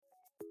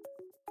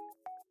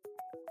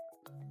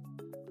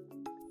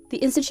The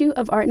Institute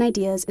of Art and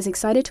Ideas is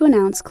excited to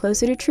announce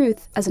Closer to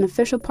Truth as an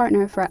official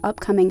partner for our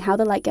upcoming How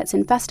the Light Gets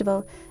In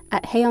festival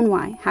at Hay on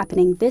Wye,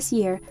 happening this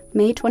year,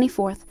 May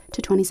 24th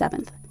to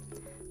 27th.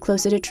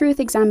 Closer to Truth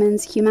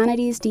examines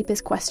humanity's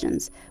deepest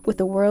questions with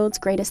the world's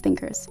greatest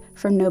thinkers,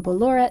 from Nobel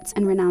laureates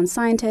and renowned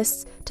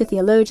scientists to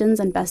theologians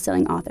and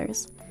best-selling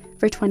authors.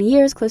 For 20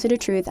 years, Closer to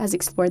Truth has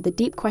explored the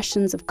deep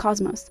questions of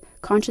cosmos,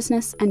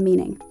 consciousness, and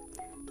meaning.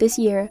 This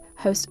year,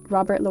 host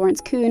Robert Lawrence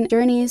Kuhn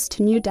journeys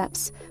to new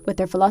depths with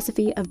their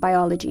Philosophy of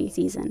Biology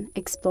season,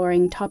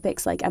 exploring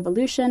topics like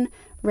evolution,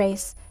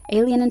 race,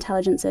 alien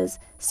intelligences,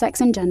 sex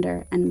and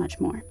gender, and much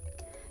more.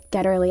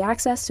 Get early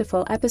access to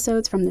full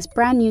episodes from this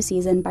brand new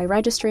season by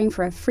registering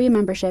for a free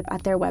membership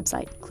at their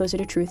website,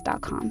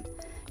 closertotruth.com.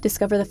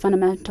 Discover the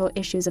fundamental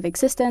issues of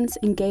existence,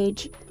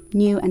 engage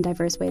new and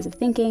diverse ways of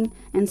thinking,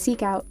 and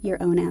seek out your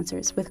own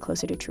answers with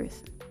Closer to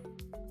Truth.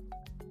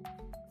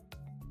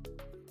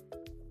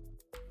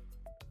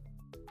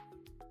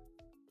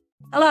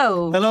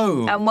 Hello.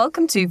 Hello. And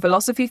welcome to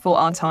Philosophy for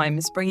Our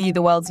Times, bringing you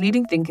the world's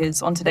leading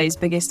thinkers on today's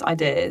biggest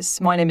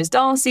ideas. My name is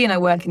Darcy and I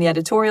work in the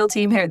editorial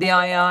team here at the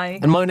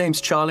IAI. And my name's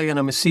Charlie and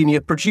I'm a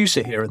senior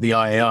producer here at the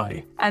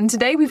IAI. And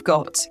today we've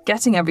got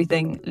Getting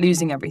Everything,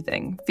 Losing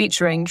Everything,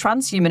 featuring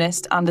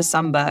transhumanist Anders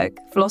Sandberg,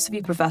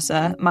 philosophy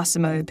professor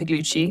Massimo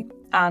Pigliucci,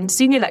 and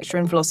senior lecturer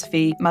in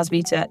philosophy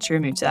Mazviita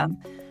Chirimuuta.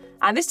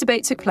 And this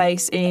debate took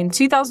place in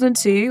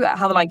 2002 at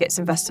How the Light Gets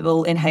In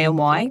Festival in Hay on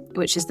Wye,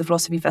 which is the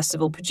philosophy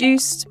festival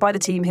produced by the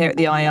team here at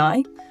the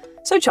IAI.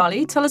 So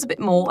Charlie, tell us a bit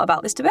more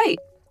about this debate.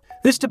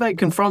 This debate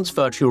confronts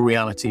virtual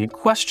reality and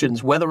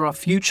questions whether our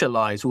future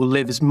lives will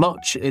live as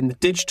much in the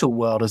digital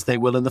world as they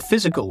will in the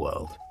physical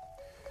world.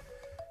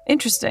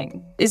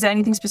 Interesting. Is there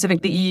anything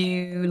specific that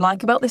you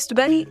like about this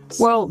debate?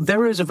 Well,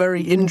 there is a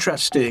very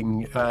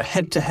interesting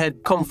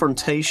head-to-head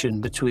confrontation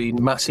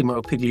between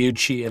Massimo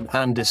Pigliucci and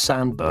Anders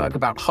Sandberg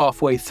about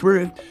halfway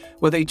through,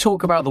 where they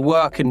talk about the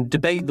work and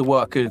debate the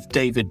work of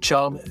David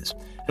Chalmers,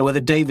 and whether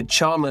David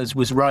Chalmers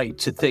was right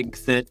to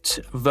think that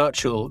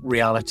virtual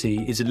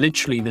reality is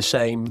literally the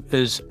same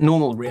as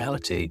normal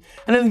reality.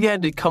 And in the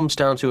end, it comes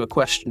down to a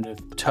question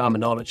of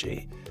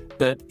terminology,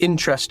 but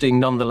interesting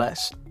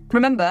nonetheless.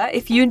 Remember,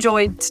 if you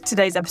enjoyed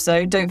today's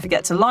episode, don't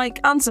forget to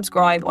like and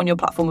subscribe on your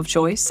platform of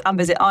choice and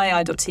visit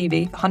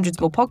iai.tv for hundreds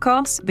more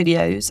podcasts,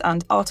 videos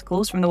and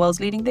articles from the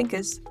world's leading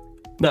thinkers.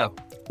 Now,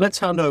 let's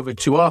hand over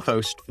to our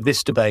host for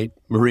this debate,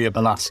 Maria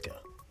Balaska.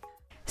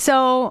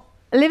 So,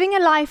 living a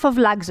life of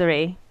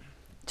luxury,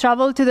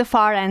 travel to the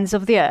far ends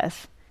of the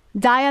earth,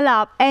 dial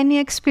up any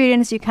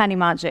experience you can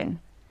imagine.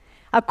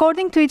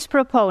 According to its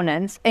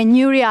proponents, a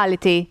new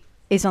reality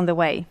is on the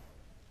way.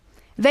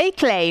 They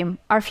claim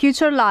our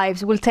future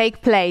lives will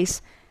take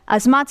place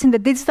as much in the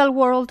digital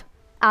world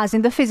as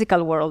in the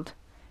physical world,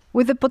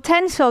 with the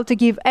potential to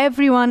give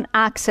everyone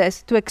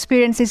access to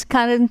experiences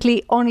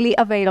currently only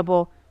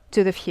available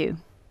to the few.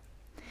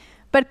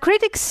 But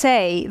critics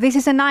say this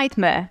is a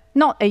nightmare,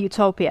 not a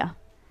utopia.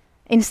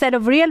 Instead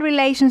of real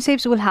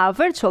relationships, we'll have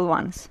virtual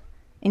ones.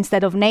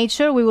 Instead of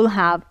nature, we will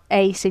have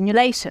a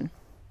simulation.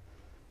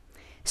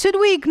 Should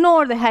we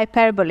ignore the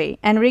hyperbole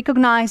and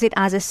recognize it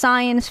as a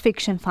science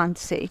fiction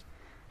fantasy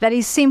that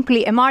is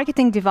simply a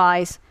marketing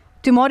device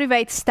to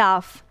motivate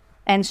staff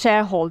and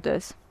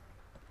shareholders?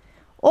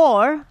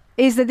 Or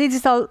is the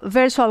digital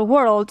virtual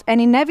world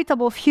an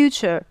inevitable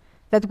future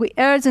that we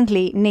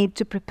urgently need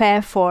to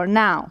prepare for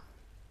now?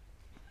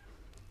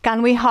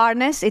 Can we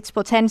harness its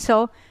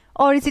potential,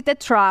 or is it a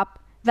trap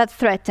that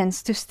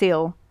threatens to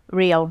steal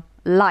real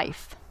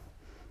life?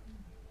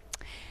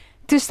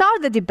 To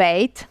start the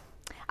debate,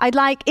 I'd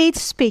like each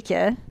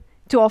speaker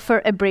to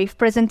offer a brief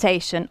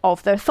presentation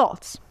of their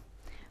thoughts.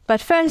 But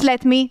first,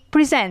 let me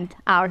present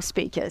our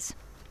speakers.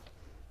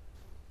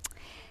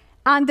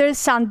 Anders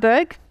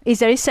Sandberg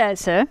is a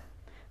researcher,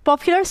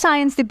 popular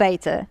science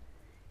debater,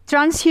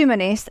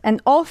 transhumanist, and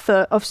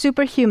author of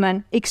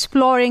Superhuman: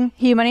 Exploring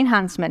Human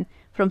Enhancement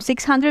from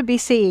 600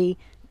 BCE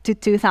to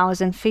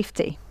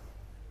 2050.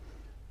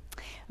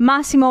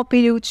 Massimo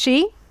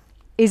Pigliucci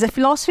is a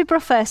philosophy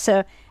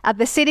professor at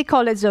the City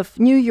College of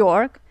New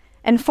York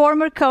and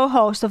former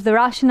co-host of the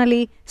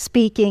Rationally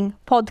Speaking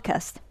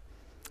podcast.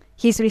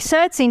 His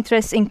research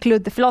interests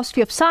include the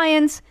philosophy of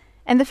science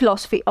and the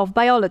philosophy of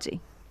biology.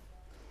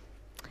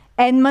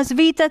 And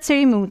Mazviita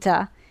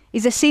Chirimuuta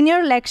is a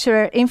senior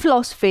lecturer in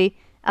philosophy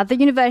at the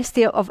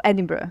University of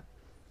Edinburgh.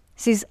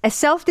 She's a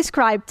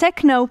self-described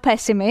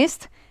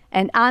techno-pessimist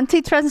and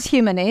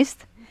anti-transhumanist.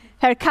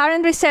 Her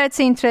current research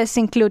interests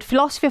include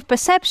philosophy of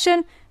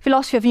perception,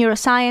 philosophy of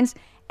neuroscience,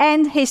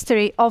 and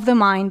history of the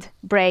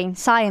mind-brain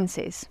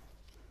sciences.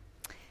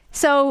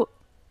 So,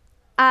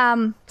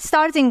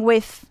 starting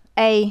with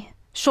a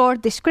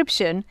short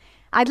description,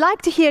 I'd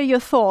like to hear your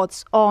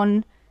thoughts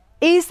on,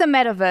 is the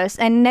metaverse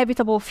an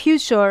inevitable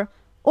future,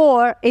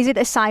 or is it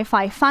a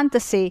sci-fi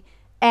fantasy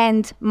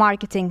and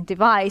marketing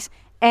device?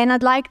 And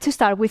I'd like to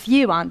start with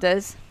you,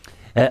 Anders.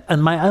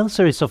 And my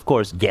answer is, of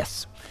course,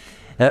 yes.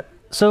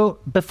 So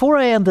before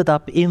I ended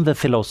up in the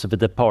philosophy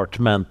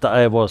department,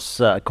 I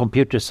was a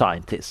computer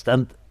scientist.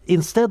 And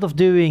instead of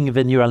doing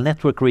the neural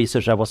network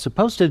research I was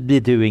supposed to be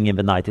doing in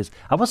the 90s,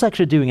 I was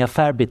actually doing a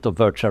fair bit of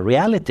virtual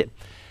reality.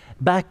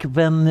 Back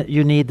when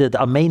you needed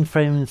a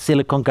mainframe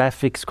silicon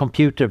graphics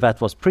computer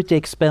that was pretty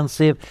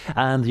expensive,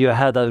 and you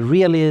had a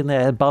really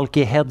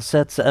bulky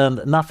headsets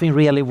and nothing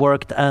really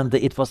worked, and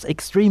it was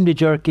extremely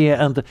jerky,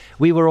 and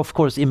we were of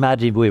course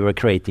imagining we were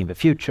creating the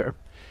future.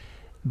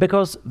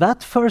 Because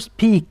that first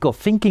peak of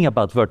thinking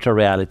about virtual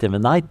reality in the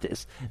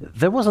 90s,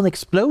 there was an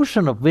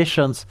explosion of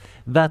visions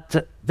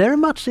that very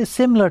much is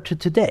similar to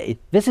today.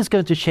 This is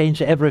going to change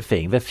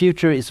everything. The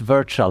future is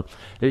virtual.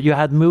 You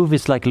had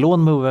movies like Lawn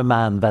Mower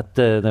Man that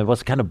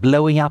was kind of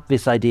blowing up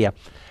this idea.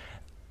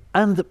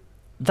 And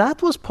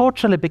that was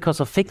partially because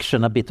of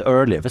fiction a bit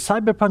earlier. The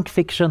cyberpunk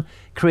fiction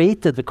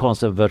created the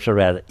concept of virtual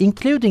reality,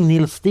 including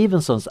Neil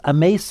Stephenson's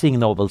amazing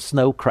novel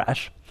Snow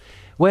Crash,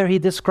 where he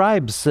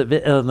describes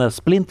a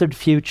splintered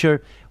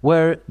future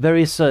where there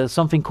is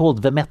something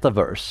called the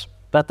metaverse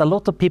that a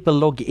lot of people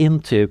log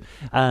into,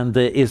 and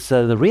is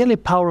a really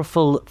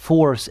powerful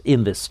force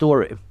in this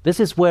story. This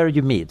is where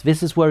you meet,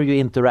 this is where you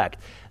interact.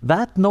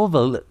 That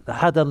novel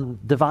had a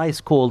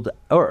device called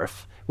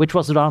Earth, which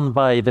was run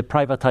by the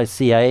privatized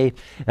CIA,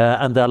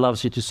 and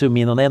allows you to zoom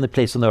in on any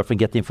place on Earth and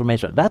get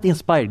information. That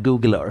inspired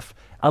Google Earth.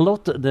 A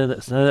lot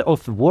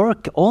of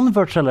work on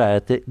virtual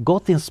reality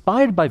got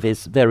inspired by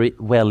this very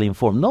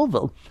well-informed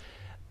novel,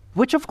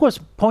 which of course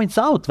points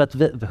out that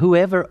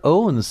whoever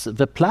owns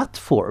the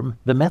platform,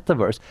 the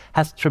metaverse,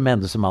 has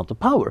tremendous amount of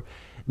power.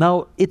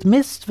 Now, it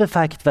missed the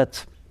fact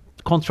that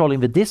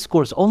controlling the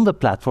discourse on the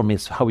platform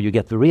is how you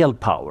get the real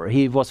power.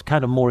 He was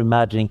kind of more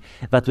imagining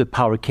that the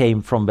power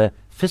came from the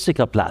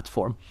physical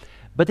platform.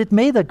 But it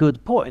made a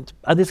good point,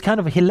 and it's kind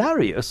of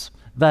hilarious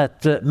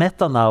that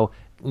Meta now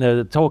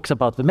talks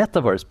about the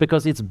metaverse,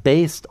 because it's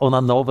based on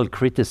a novel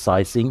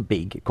criticizing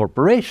big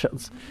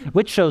corporations,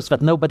 which shows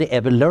that nobody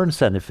ever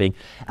learns anything.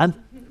 And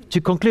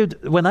to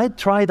conclude, when I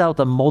tried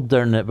out a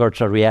modern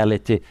virtual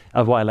reality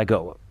a while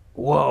ago,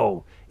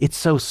 whoa, it's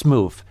so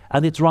smooth,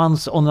 and it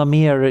runs on a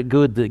mere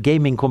good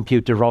gaming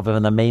computer rather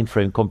than a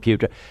mainframe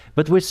computer.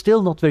 But we're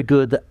still not very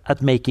good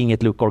at making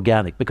it look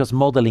organic, because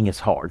modeling is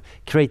hard.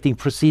 Creating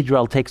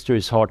procedural texture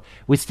is hard.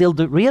 We still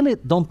really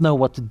don't know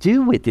what to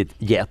do with it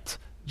yet,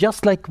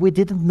 just like we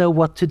didn't know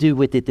what to do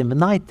with it in the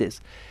 90s.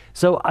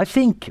 So I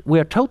think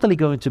we're totally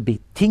going to be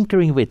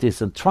tinkering with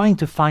this and trying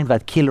to find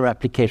that killer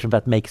application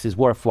that makes this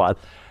worthwhile.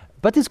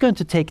 But it's going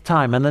to take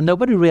time, and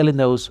nobody really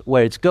knows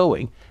where it's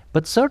going.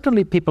 But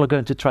certainly people are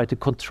going to try to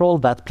control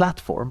that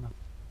platform.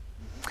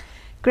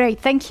 Great,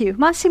 thank you.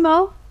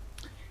 Massimo?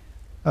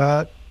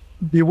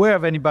 Beware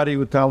of anybody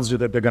who tells you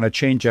that they're going to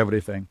change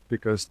everything,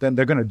 because then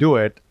they're going to do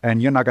it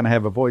and you're not going to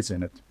have a voice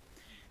in it.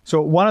 So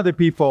one of the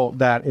people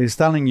that is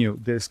telling you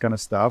this kind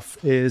of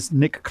stuff is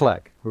Nick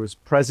Clegg, who is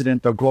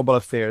president of global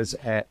affairs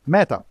at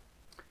Meta.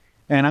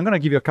 And I'm going to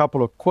give you a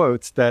couple of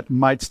quotes that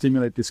might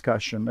stimulate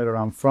discussion later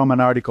on from an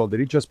article that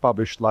he just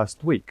published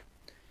last week.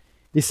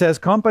 He says,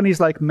 companies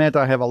like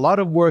Meta have a lot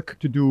of work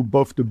to do,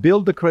 both to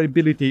build the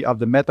credibility of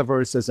the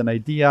metaverse as an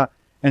idea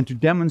and to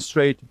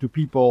demonstrate to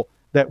people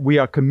that we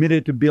are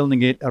committed to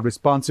building it a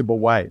responsible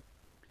way.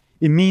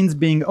 It means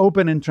being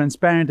open and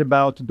transparent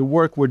about the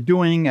work we're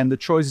doing and the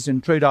choices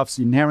and trade-offs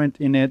inherent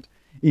in it.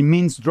 It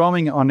means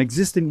drawing on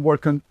existing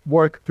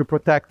work to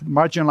protect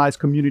marginalized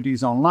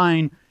communities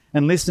online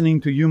and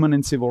listening to human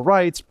and civil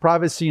rights,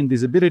 privacy and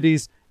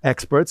disabilities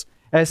experts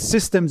as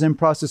systems and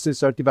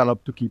processes are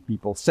developed to keep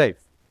people safe.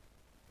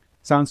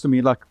 Sounds to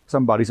me like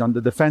somebody's on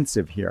the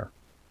defensive here.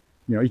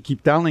 You know, he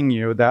keep telling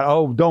you that,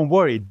 oh, don't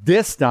worry,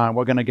 this time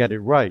we're going to get it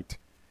right.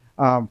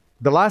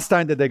 The last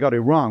time that they got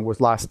it wrong was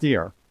last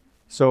year.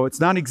 So it's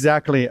not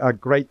exactly a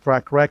great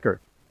track record.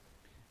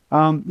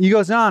 He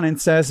goes on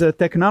and says that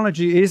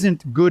technology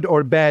isn't good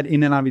or bad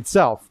in and of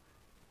itself.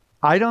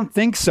 I don't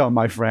think so,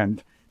 my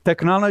friend.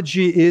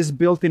 Technology is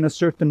built in a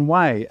certain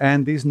way,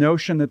 and this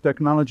notion that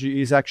technology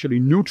is actually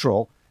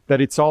neutral, that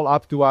it's all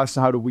up to us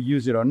how do we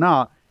use it or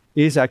not,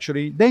 is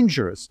actually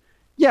dangerous.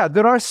 Yeah,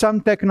 there are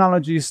some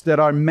technologies that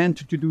are meant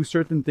to do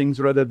certain things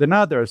rather than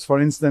others. For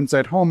instance,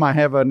 at home I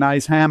have a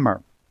nice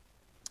hammer.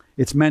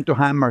 It's meant to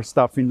hammer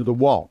stuff into the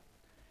wall.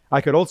 I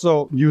could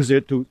also use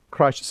it to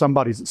crush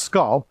somebody's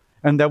skull,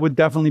 and that would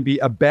definitely be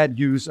a bad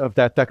use of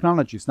that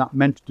technology. It's not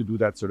meant to do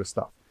that sort of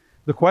stuff.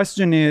 The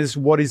question is,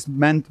 what is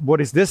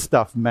this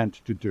stuff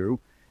meant to do?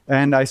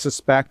 And I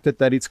suspect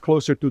that it's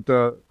closer to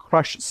the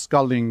crush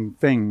sculling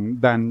thing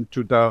than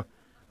to the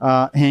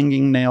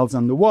hanging nails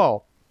on the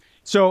wall.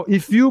 So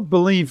if you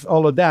believe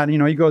all of that,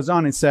 he goes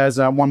on and says,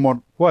 one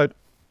more quote,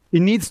 it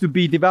needs to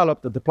be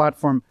developed at the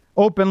platform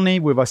openly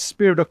with a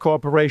spirit of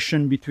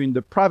cooperation between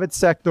the private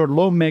sector,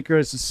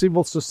 lawmakers,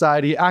 civil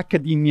society,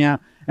 academia,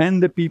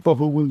 and the people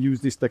who will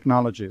use these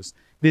technologies.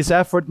 This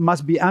effort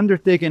must be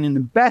undertaken in the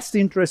best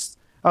interests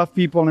of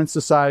people in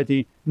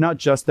society, not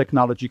just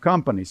technology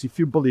companies. If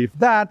you believe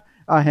that,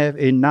 I have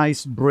a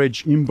nice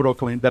bridge in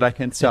Brooklyn that I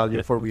can sell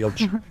you for real.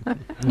 Thank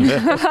you,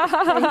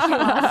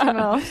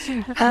 Massimo.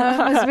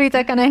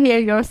 Mazviita, can I hear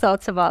your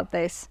thoughts about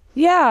this?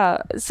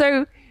 Yeah,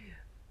 so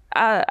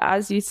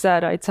as you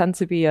said, I tend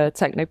to be a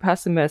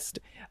techno-pessimist.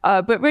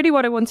 But really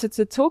what I wanted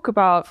to talk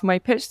about for my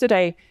pitch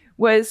today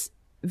was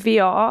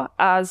VR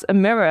as a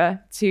mirror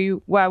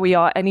to where we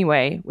are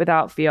anyway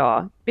without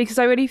VR. Because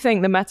I really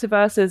think the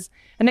metaverse is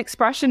an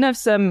expression of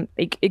some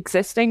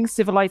existing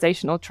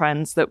civilizational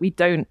trends that we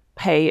don't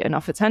pay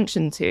enough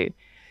attention to.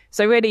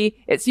 So really,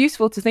 it's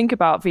useful to think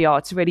about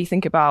VR, to really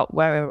think about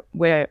where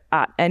we're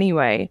at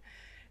anyway.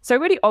 So a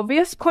really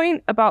obvious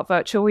point about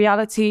virtual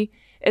reality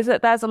is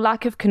that there's a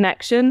lack of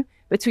connection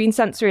between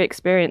sensory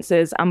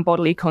experiences and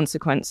bodily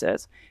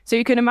consequences. So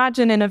you can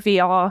imagine in a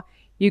VR,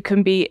 you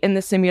can be in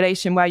the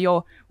simulation where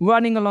you're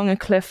running along a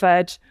cliff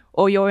edge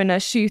or you're in a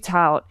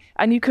shootout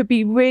and you could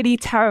be really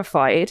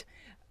terrified.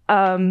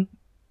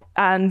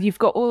 And you've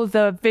got all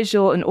the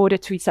visual and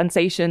auditory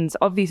sensations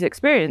of these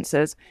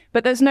experiences,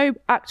 but there's no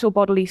actual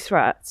bodily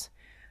threat.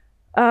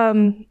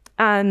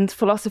 And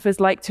philosophers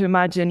like to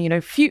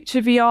imagine,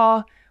 future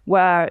VR,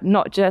 where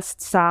not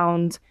just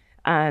sound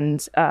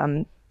and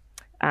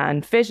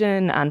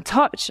vision and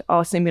touch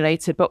are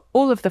simulated, but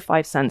all of the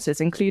five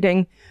senses,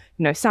 including,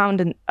 sound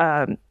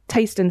and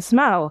taste and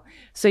smell.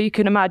 So you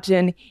can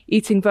imagine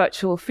eating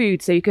virtual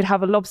food. So you could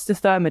have a lobster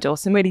thermidor,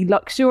 some really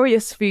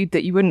luxurious food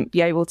that you wouldn't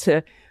be able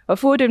to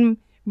afford in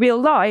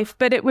real life,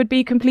 but it would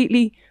be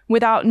completely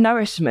without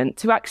nourishment.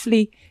 To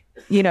actually,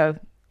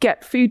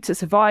 get food to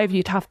survive,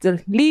 you'd have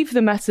to leave the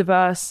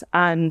metaverse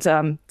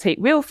and take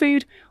real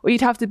food, or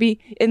you'd have to be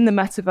in the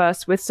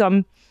metaverse with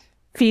some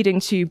feeding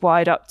tube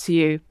wired up to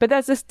you. But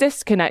there's this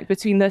disconnect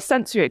between the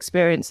sensory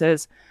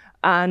experiences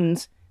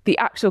and the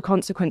actual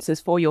consequences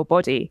for your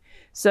body.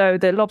 So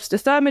the lobster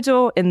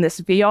thermidor in this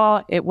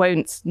VR, it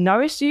won't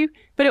nourish you,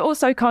 but it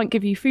also can't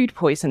give you food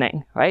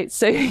poisoning, right?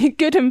 So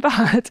good and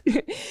bad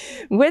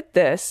with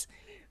this.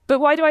 But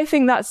why do I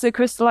think that's the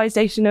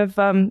crystallization of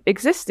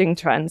existing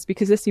trends?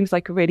 Because this seems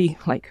like a really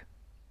like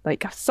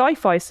a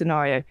sci-fi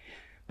scenario.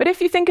 But if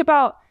you think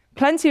about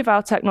plenty of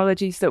our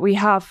technologies that we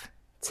have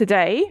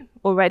today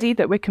already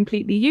that we're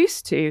completely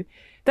used to,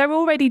 they're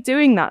already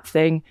doing that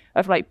thing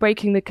of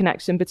breaking the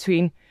connection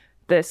between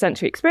the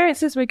sensory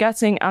experiences we're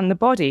getting and the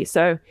body.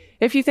 So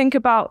if you think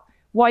about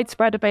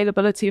widespread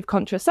availability of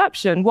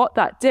contraception, what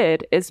that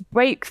did is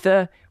break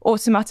the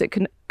automatic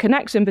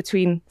connection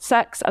between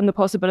sex and the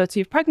possibility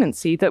of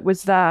pregnancy that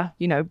was there,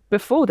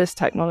 before this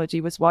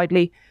technology was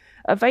widely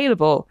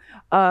available.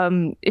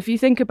 If you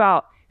think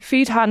about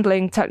food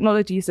handling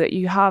technologies that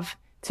you have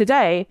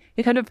today,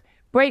 it kind of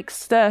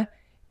breaks the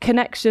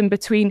connection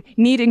between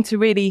needing to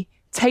really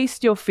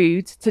taste your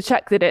food to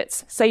check that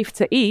it's safe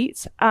to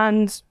eat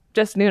and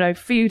just,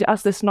 food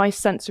as this nice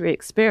sensory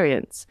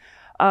experience.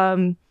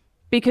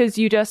 Because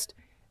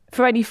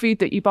for any food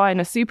that you buy in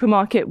a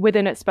supermarket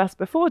within its best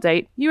before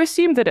date, you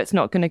assume that it's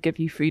not going to give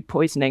you food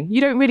poisoning.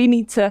 You don't really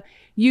need to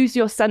use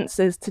your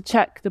senses to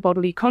check the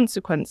bodily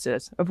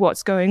consequences of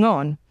what's going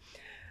on.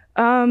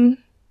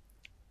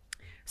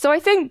 So I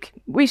think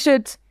we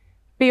should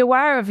be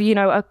aware of,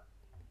 a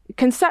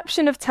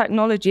conception of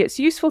technology. It's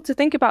useful to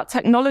think about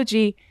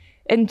technology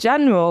in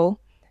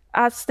general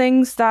as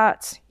things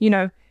that,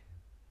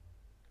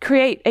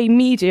 create a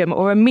medium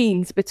or a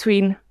means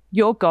between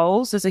your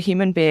goals as a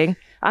human being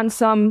and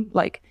something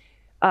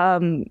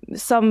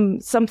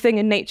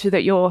in nature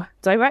that you're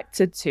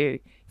directed to.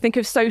 Think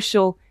of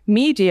social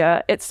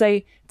media. It's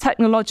a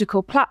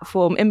technological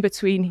platform in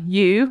between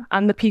you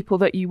and the people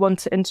that you want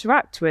to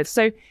interact with.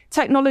 So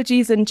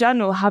technologies in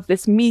general have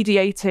this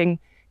mediating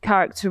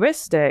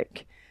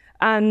characteristic.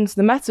 And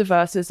the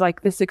metaverse is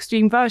like this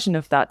extreme version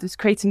of that. It's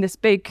creating this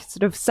big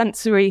sort of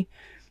sensory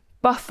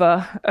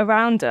buffer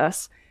around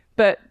us,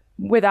 but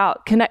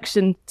without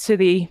connection to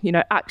the,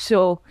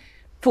 actual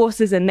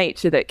forces in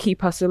nature that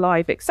keep us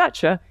alive,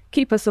 etc.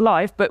 Keep us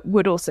alive, but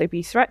would also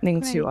be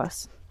threatening to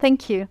us.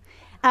 Thank you.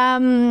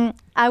 You'll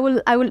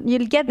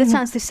get the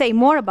chance to say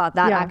more about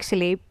that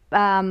actually.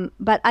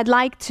 But I'd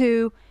like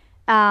to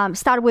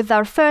start with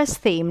our first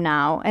theme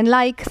now and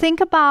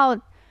think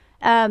about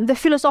the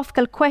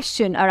philosophical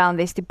question around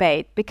this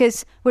debate,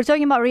 because we're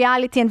talking about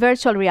reality and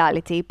virtual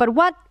reality, but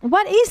what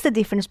is the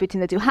difference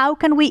between the two? How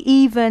can we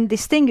even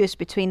distinguish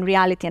between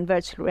reality and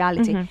virtual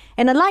reality?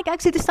 And I'd like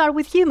actually to start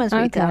with you,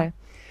 Mazviita. Okay.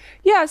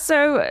 Yeah,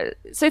 so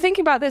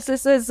thinking about this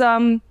is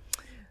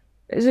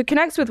it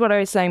connects with what I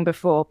was saying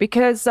before,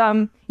 because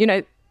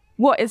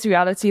what is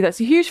reality?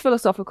 That's a huge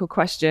philosophical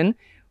question.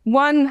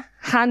 One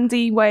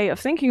handy way of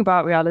thinking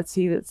about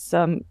reality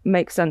that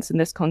makes sense in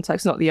this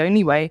context, not the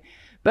only way,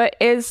 but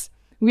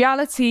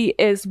reality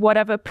is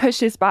whatever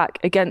pushes back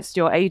against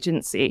your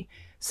agency.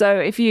 So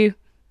if you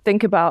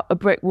think about a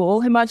brick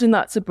wall, imagine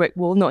that's a brick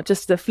wall, not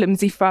just a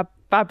flimsy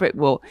fabric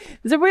wall.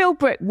 There's a real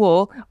brick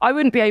wall. I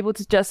wouldn't be able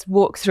to just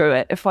walk through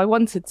it if I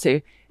wanted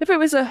to. If it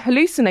was a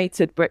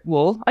hallucinated brick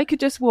wall, I could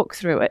just walk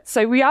through it.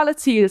 So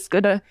reality is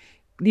going to,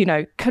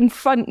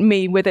 confront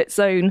me with its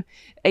own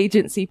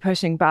agency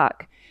pushing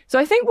back. So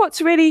I think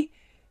what's really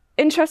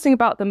interesting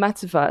about the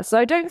metaverse,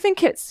 I don't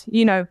think it's,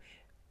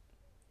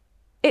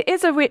 it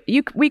is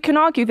we can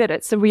argue that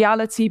it's a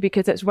reality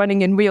because it's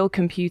running in real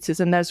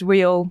computers and there's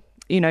real,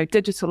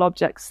 digital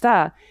objects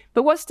there.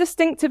 But what's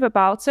distinctive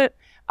about it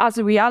as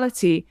a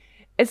reality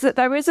is that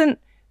there isn't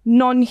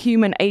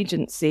non-human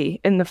agency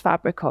in the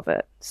fabric of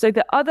it. So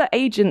the other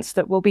agents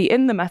that will be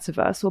in the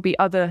metaverse will be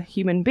other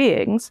human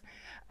beings,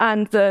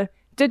 and the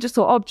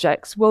digital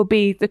objects will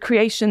be the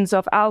creations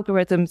of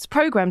algorithms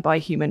programmed by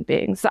human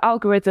beings. The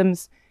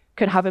algorithms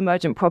could have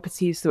emergent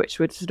properties which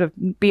would sort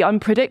of be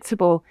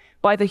unpredictable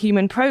by the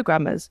human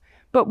programmers.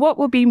 But what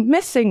will be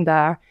missing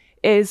there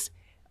is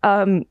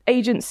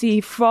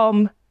agency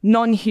from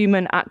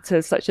non-human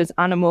actors such as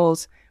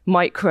animals,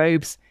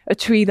 microbes, a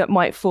tree that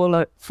might fall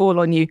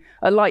on you,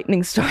 a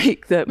lightning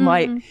strike that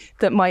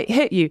might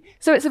hit you.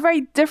 So it's a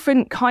very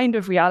different kind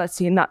of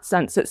reality in that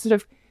sense. It's sort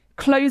of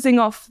closing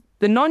off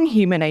the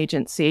non-human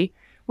agency,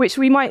 which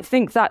we might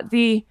think that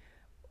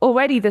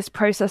this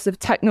process of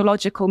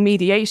technological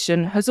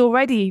mediation has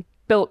already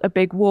built a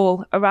big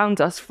wall around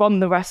us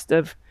from the rest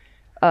of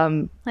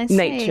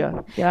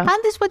nature. Yeah.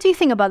 Anders, what do you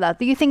think about that?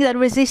 Do you think that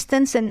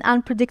resistance and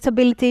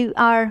unpredictability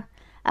are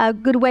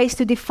good ways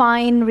to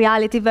define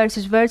reality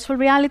versus virtual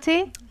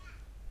reality?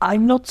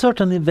 I'm not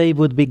certain if they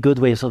would be good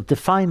ways of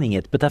defining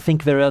it, but I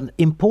think they're an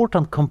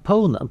important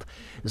component.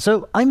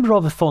 So I'm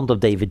rather fond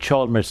of David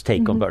Chalmers'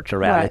 take on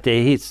virtual reality.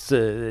 Right. He's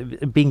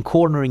been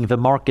cornering the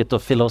market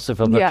of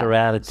philosophy of virtual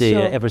reality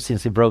ever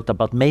since he wrote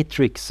about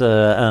Matrix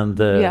and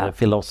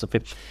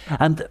philosophy.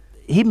 And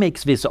he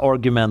makes this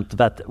argument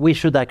that we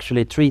should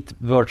actually treat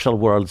virtual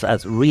worlds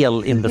as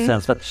real in the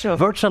sense that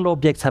virtual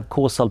objects have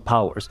causal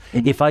powers.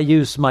 If I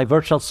use my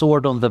virtual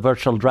sword on the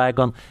virtual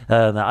dragon,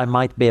 I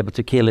might be able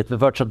to kill it. The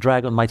virtual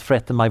dragon might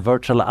threaten my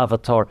virtual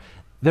avatar.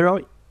 There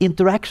are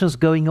interactions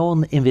going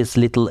on in this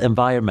little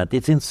environment.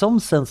 It's in some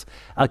sense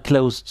a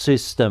closed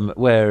system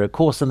where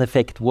cause and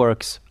effect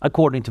works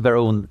according to their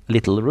own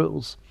little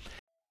rules.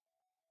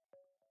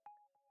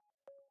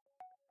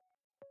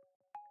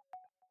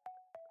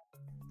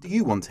 Do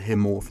you want to hear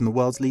more from the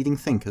world's leading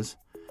thinkers?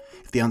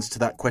 If the answer to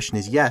that question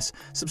is yes,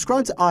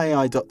 subscribe to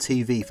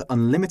iai.tv for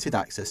unlimited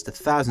access to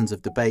thousands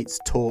of debates,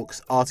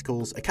 talks,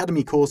 articles,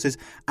 academy courses,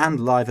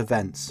 and live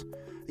events.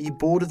 Are you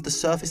bored of the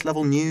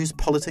surface-level news,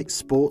 politics,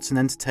 sports and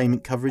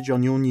entertainment coverage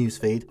on your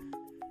newsfeed?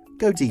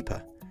 Go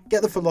deeper,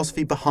 get the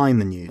philosophy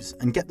behind the news,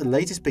 and get the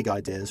latest big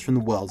ideas from the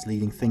world's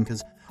leading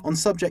thinkers on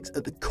subjects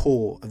at the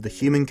core of the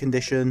human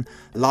condition,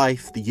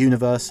 life, the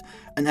universe,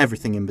 and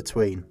everything in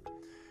between.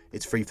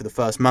 It's free for the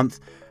first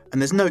month,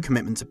 and there's no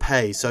commitment to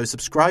pay, so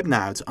subscribe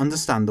now to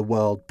understand the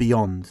world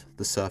beyond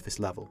the surface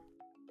level.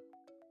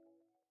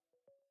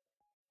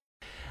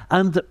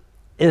 And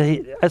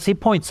as he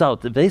points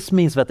out, this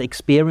means that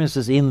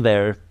experiences in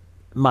there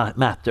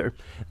matter.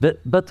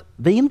 But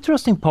the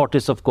interesting part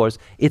is, of course,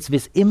 it's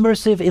this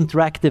immersive,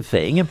 interactive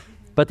thing,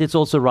 but it's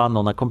also run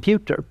on a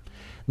computer.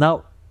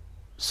 Now,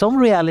 some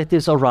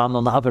realities are run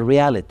on other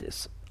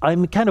realities.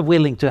 I'm kind of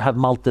willing to have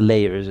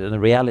multi-layers in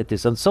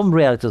realities, and some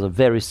realities are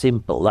very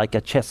simple, like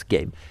a chess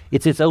game.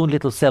 It's its own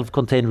little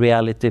self-contained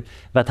reality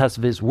that has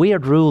this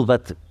weird rule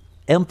that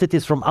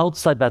entities from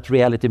outside that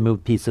reality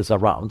move pieces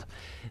around.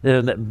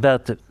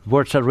 That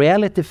virtual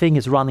reality thing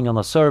is running on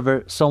a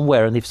server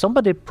somewhere, and if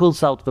somebody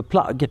pulls out the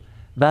plug,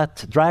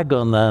 that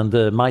dragon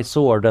and my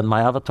sword and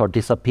my avatar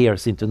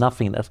disappears into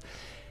nothingness.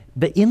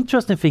 The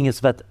interesting thing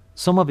is that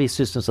some of these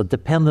systems are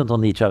dependent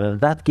on each other,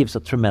 and that gives a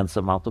tremendous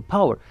amount of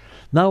power.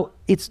 Now,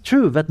 it's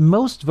true that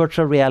most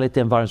virtual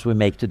reality environments we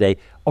make today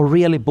are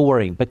really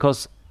boring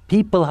because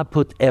people have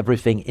put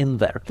everything in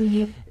there.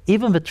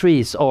 Even the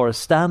trees are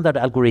standard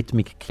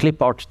algorithmic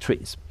clip art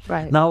trees.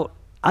 Right. Now,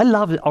 I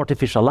love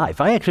artificial life.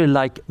 I actually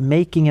like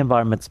making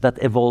environments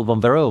that evolve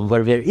on their own,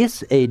 where there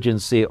is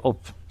agency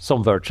of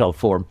some virtual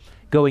form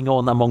going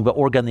on among the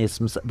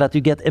organisms, that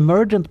you get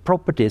emergent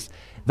properties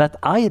that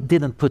I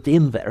didn't put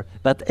in there,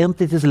 that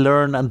entities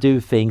learn and do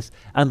things,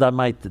 and I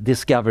might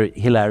discover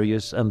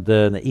hilarious and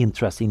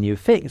interesting new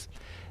things.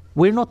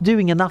 We're not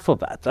doing enough of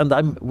that, and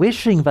I'm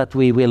wishing that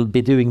we will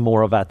be doing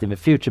more of that in the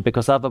future,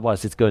 because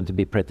otherwise it's going to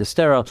be pretty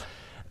sterile.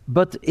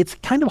 But it's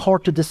kind of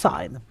hard to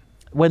design.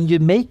 When you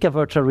make a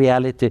virtual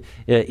reality,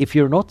 if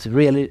you're not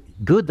really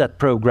good at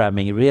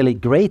programming, really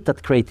great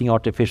at creating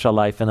artificial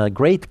life and a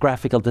great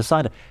graphical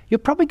designer, you're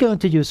probably going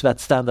to use that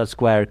standard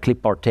square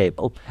clip art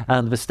table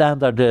and the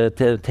standard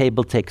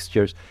table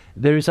textures.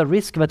 There is a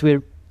risk that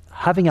we're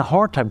having a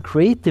hard time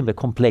creating the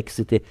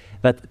complexity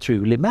that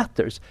truly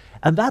matters.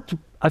 And that,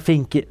 I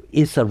think,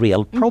 is a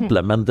real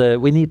problem,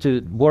 and we need to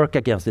work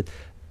against it.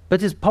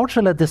 But it's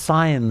partially a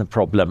design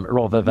problem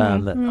rather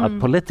than a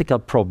political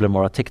problem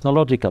or a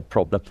technological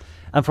problem.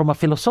 And from a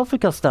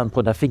philosophical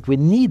standpoint, I think we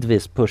need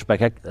this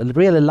pushback. I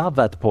really love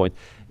that point.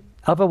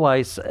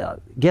 Otherwise,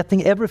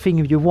 getting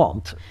everything you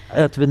want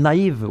at the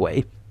naive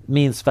way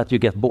means that you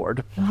get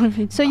bored.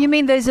 So you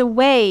mean there's a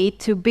way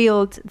to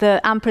build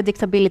the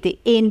unpredictability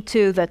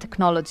into the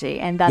technology,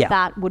 and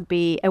that would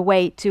be a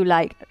way to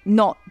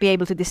not be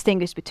able to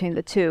distinguish between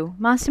the two.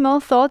 Massimo,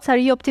 thoughts? Are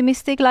you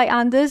optimistic like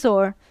Anders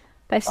or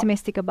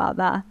pessimistic about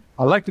that?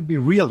 I like to be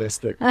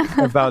realistic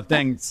about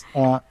things.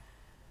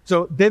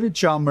 So David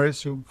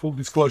Chalmers, who, full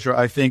disclosure,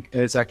 I think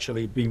is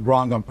actually being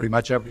wrong on pretty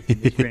much everything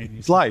he's doing in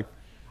his life.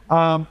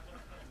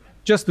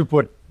 Just to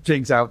put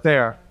things out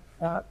there,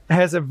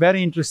 has a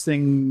very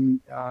interesting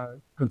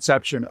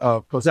conception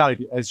of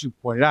causality. As you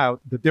pointed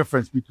out, the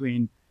difference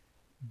between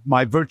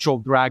my virtual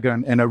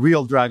dragon and a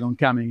real dragon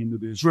coming into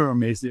this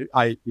room is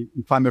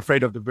if I'm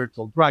afraid of the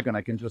virtual dragon,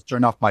 I can just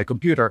turn off my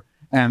computer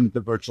and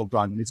the virtual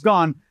dragon is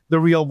gone. The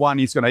real one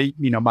is going to eat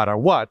me no matter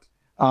what.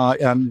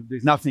 And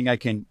there's nothing I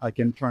can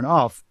turn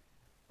off.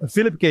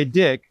 Philip K.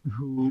 Dick,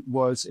 who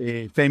was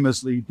a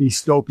famously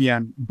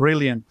dystopian,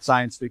 brilliant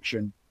science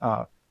fiction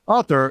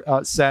author,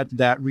 said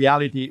that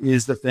reality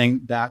is the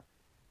thing that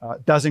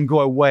doesn't go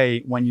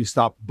away when you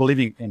stop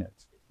believing in it,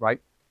 right?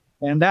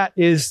 And that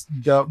is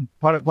the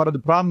part of the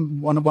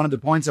problem. One of the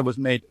points that was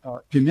made a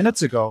few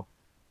minutes ago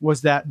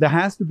was that there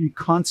has to be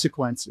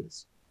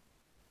consequences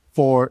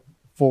for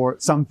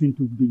something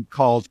to be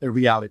called a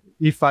reality.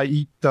 If I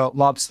eat the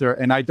lobster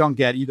and I don't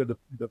get either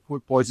the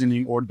food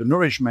poisoning or the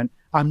nourishment,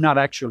 I'm not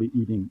actually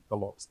eating the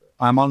lobster.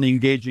 I'm only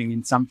engaging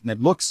in something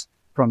that looks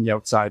from the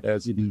outside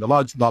as eating the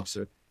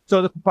lobster.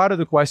 So the part of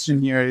the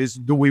question here is,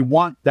 do we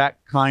want that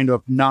kind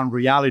of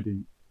non-reality?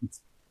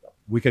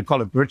 We can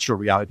call it virtual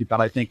reality, but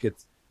I think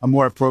it's a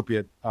more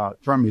appropriate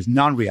term is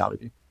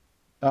non-reality.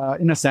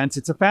 In a sense,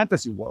 it's a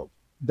fantasy world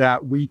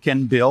that we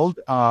can build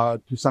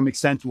to some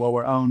extent to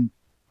our own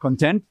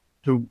content,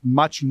 to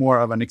much more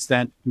of an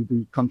extent to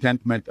the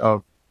contentment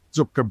of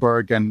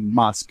Zuckerberg and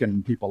Musk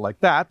and people like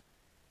that.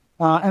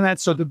 And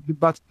that's so the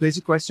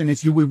basic question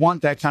is, do we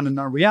want that kind of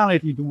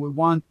non-reality?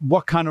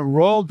 What kind of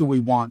role do we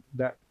want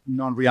that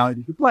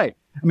non-reality to play?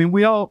 I mean,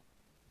 we all,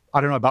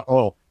 I don't know about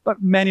all,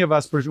 but many of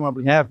us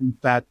presumably have, in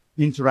fact,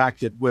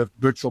 interacted with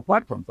virtual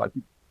platforms, like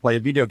you play a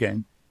video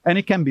game, and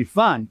it can be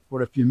fun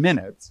for a few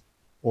minutes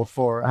or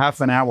for half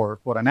an hour or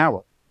for an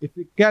hour. If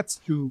it gets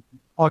to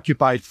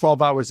occupy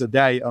 12 hours a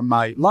day of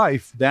my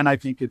life, then I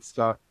think it's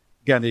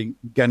getting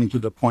to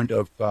the point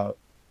of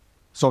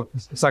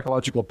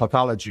psychological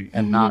pathology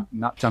and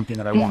not something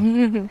that I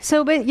want.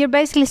 So you're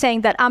basically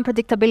saying that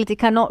unpredictability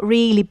cannot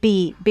really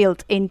be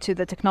built into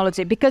the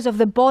technology because of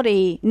the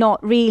body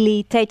not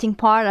really taking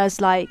part, as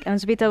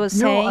Mazviita was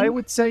saying? No, I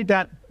would say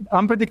that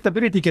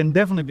unpredictability can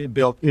definitely be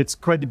built. It's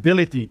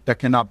credibility that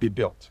cannot be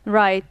built.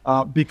 Right.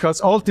 Because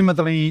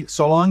ultimately,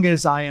 so long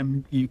as I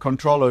am in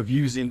control of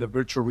using the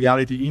virtual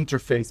reality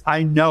interface,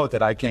 I know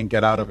that I can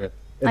get out of it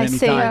at any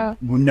time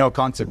with no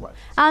consequence.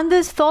 And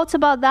there's thoughts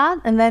about that?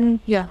 And then,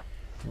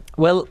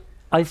 Well,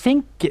 I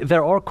think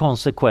there are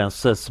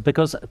consequences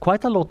because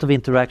quite a lot of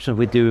interaction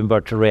we do in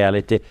virtual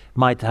reality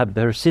might have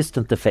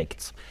persistent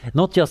effects.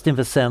 Not just in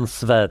the sense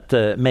that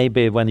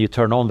maybe when you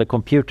turn on the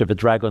computer, the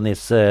dragon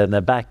is in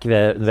the back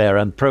there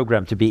and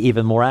programmed to be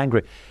even more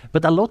angry.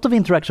 But a lot of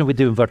interaction we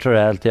do in virtual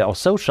reality are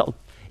social.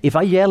 If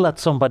I yell at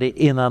somebody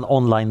in an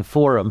online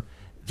forum,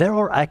 there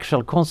are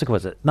actual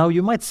consequences. Now,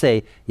 you might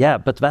say, yeah,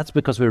 but that's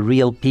because we're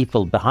real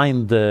people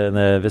behind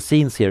the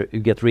scenes here who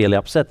get really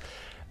upset.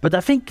 But I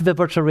think the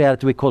virtual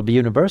reality we call the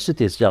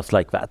university is just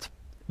like that.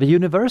 The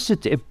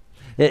university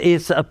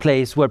is a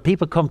place where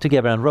people come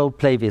together and role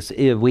play this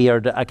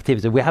weird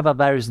activity. We have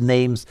various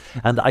names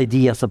and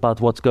ideas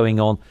about what's going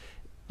on.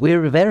 We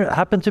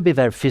happen to be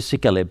very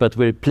physically, but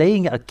we're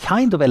playing a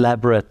kind of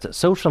elaborate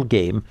social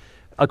game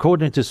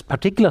according to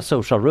particular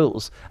social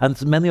rules. And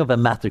many of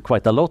them matter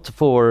quite a lot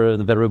for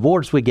the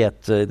rewards we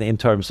get in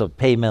terms of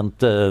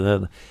payment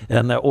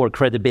or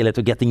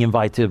credibility, getting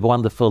invited to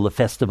wonderful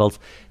festivals,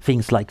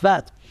 things like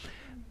that.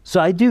 So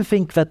I do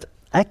think that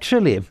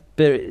actually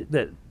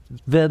the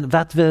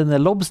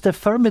lobster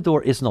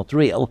thermidor is not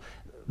real.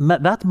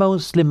 That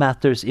mostly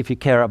matters if you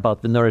care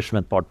about the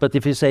nourishment part. But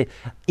if you say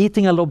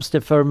eating a lobster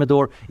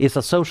thermidor is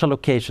a social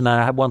occasion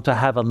and I want to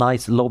have a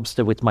nice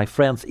lobster with my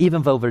friends,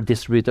 even though they're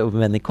distributed over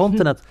many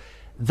continents,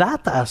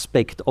 that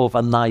aspect of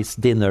a nice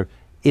dinner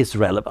is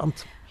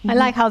relevant. I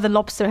like how the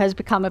lobster has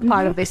become a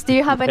part of this. Do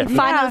you have any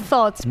final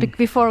thoughts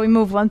before we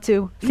move on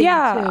to thing two?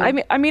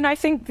 I mean, I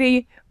think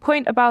the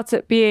point about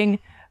it being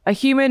a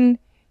human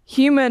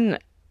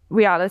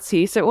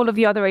reality, so all of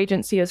the other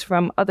agency is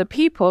from other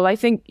people, I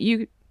think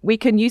we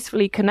can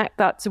usefully connect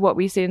that to what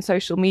we see in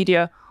social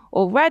media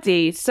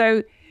already.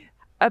 So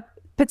a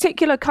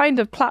particular kind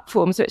of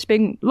platforms which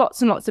bring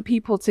lots and lots of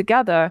people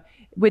together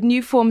with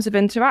new forms of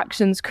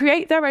interactions,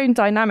 create their own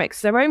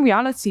dynamics, their own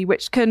reality,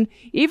 which can,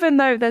 even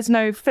though there's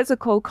no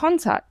physical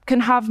contact, can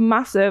have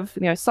massive,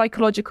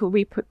 psychological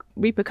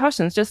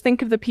repercussions. Just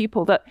think of the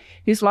people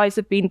whose lives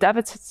have been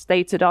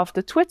devastated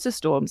after Twitter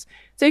storms.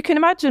 So you can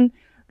imagine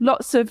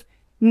lots of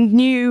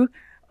new,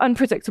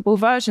 unpredictable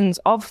versions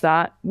of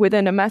that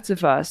within a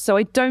metaverse. So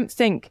I don't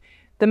think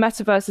the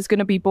metaverse is going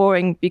to be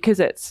boring because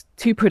it's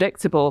too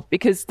predictable,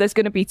 because there's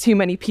going to be too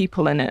many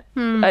people in it,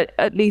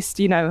 at least,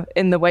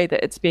 in the way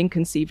that it's being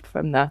conceived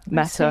from the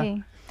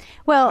meta.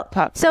 Well,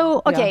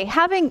 so,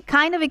 having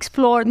kind of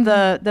explored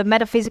the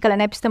metaphysical and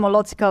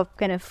epistemological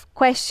kind of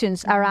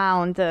questions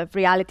around the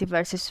reality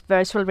versus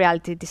virtual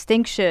reality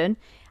distinction,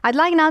 I'd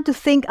like now to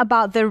think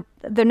about the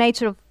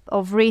nature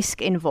of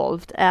risk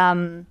involved.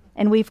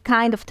 And we've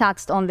kind of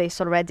touched on this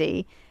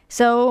already.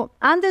 So,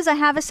 Anders, I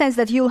have a sense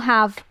that you'll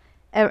have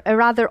a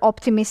rather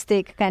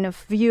optimistic kind of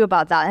view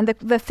about that. And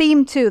the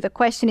theme too, the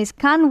question is,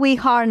 can we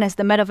harness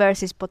the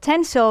metaverse's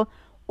potential,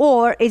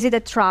 or is it a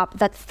trap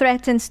that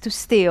threatens to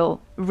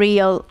steal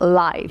real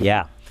life?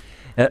 Yeah.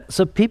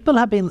 So people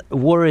have been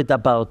worried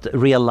about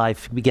real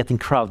life getting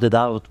crowded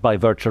out by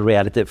virtual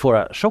reality for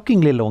a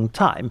shockingly long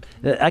time.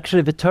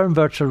 Actually, the term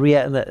virtual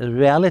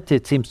reality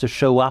seems to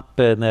show up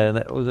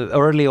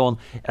early on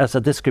as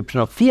a description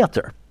of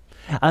theater.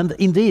 And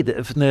indeed,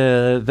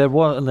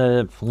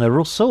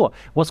 Rousseau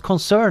was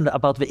concerned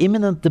about the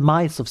imminent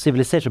demise of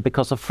civilization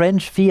because of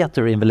French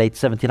theatre in the late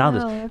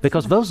 1700s.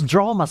 Because those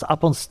dramas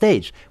up on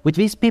stage, which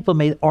these people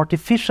made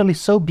artificially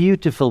so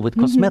beautiful with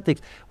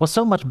cosmetics, was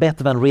so much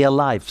better than real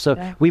life. So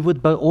we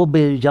would all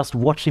be just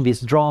watching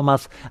these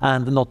dramas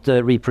and not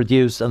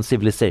reproduce, and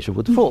civilization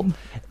would fall.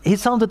 He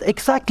sounded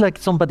exactly like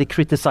somebody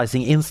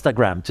criticizing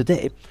Instagram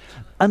today.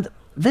 And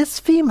this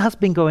theme has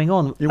been going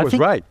on. He was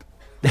right.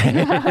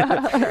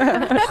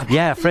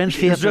 Yeah, French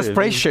theatre. He's just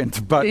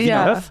prescient, but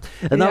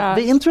Now,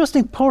 the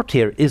interesting part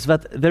here is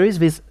that there is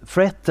this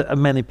threat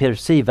many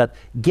perceive that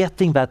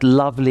getting that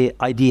lovely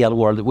ideal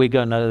world, we're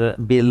going to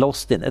be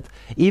lost in it,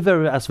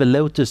 either as the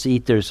lotus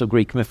eaters of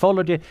Greek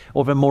mythology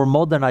or the more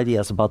modern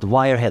ideas about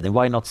wireheading.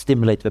 Why not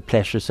stimulate the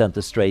pleasure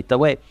center straight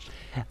away?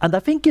 And I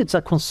think it's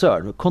a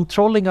concern.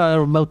 Controlling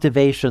our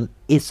motivation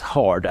is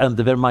hard, and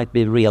there might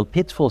be real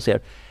pitfalls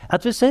here.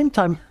 At the same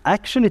time,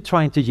 actually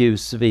trying to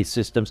use these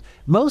systems,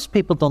 most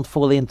people don't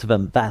fall into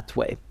them that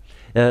way.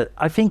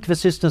 I think the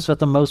systems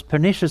that are most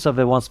pernicious are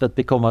the ones that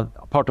become a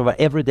part of our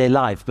everyday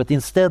life. But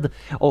instead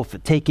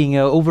of taking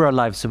over our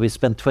lives, so we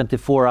spend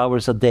 24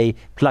 hours a day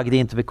plugged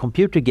into the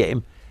computer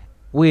game,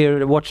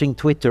 we're watching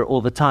Twitter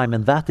all the time,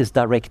 and that is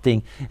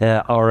directing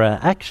our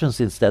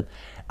actions instead.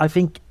 I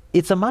think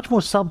it's a much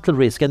more subtle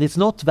risk, and it's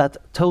not that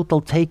total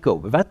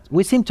takeover. That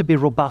we seem to be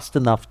robust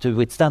enough to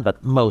withstand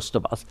that, most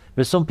of us.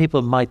 Where some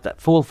people might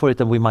fall for it,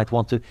 and we might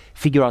want to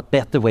figure out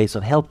better ways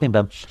of helping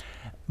them.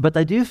 But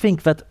I do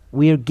think that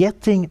we are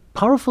getting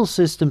powerful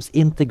systems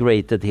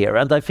integrated here,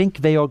 and I think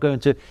they are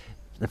going to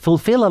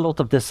fulfill a lot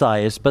of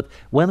desires. But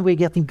when we're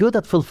getting good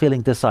at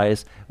fulfilling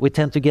desires, we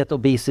tend to get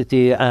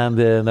obesity and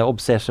the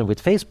obsession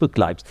with Facebook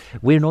lives.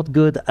 We're not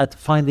good at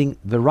finding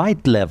the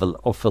right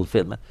level of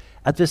fulfillment.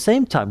 At the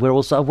same time, we're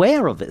also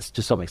aware of this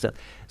to some extent.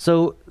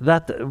 So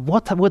that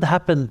what would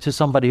happen to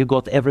somebody who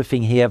got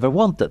everything he ever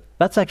wanted?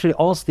 That's actually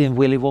asked in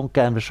Willy Wonka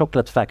and the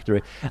Chocolate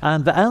Factory.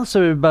 And the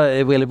answer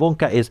by Willy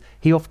Wonka is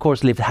he, of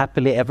course, lived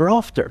happily ever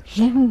after,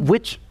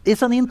 which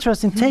is an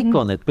interesting take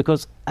on it,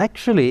 because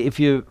actually, if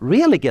you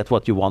really get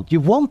what you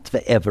want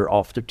the ever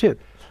after too.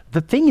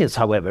 The thing is,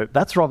 however,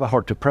 that's rather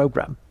hard to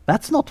program.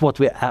 That's not what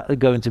we're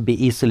going to be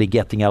easily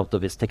getting out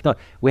of this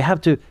technology. We have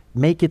to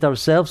make it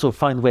ourselves or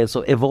find ways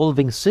of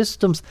evolving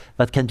systems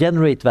that can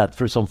generate that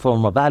through some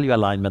form of value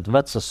alignment.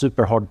 That's a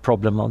super hard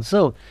problem on its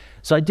own.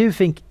 So I do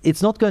think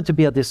it's not going to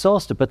be a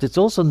disaster, but it's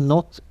also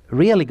not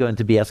really going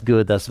to be as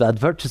good as the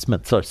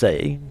advertisements are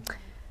saying.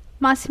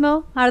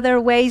 Massimo, are there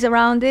ways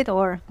around it,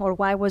 or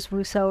why was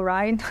Rousseau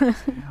right?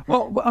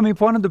 Well, I mean,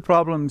 one of the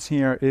problems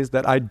here is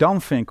that I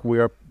don't think we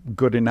are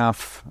good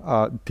enough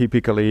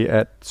typically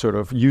at sort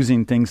of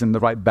using things in the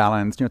right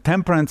balance. You know,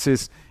 temperance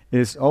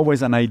is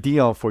always an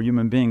ideal for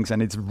human beings,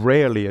 and it's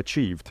rarely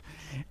achieved.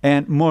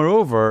 And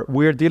moreover,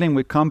 we're dealing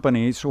with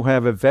companies who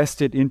have a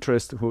vested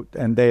interest,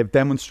 and they have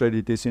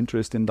demonstrated this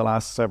interest in the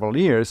last several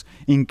years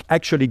in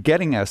actually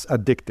getting us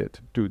addicted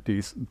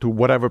to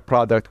whatever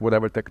product,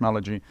 whatever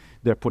technology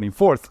they're putting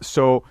forth.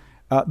 So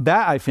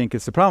that, I think,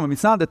 is the problem.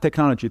 It's not the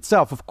technology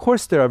itself. Of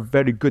course, there are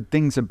very good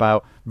things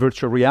about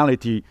virtual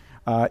reality,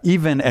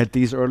 even at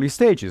these early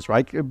stages,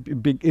 right?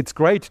 It's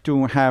great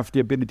to have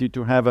the ability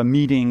to have a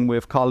meeting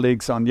with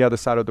colleagues on the other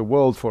side of the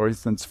world, for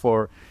instance,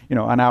 for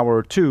an hour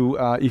or two,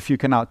 if you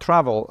cannot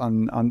travel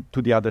on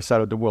to the other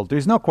side of the world.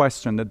 There's no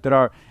question that there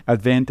are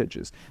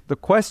advantages. The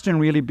question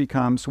really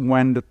becomes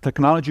when the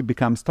technology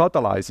becomes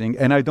totalizing,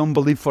 and I don't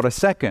believe for a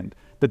second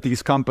that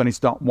these companies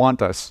don't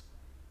want us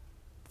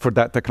for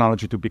that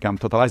technology to become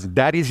totalizing.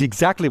 That is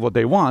exactly what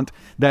they want.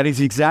 That is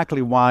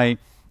exactly why,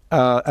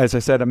 as I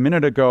said a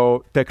minute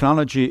ago,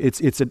 technology,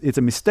 it's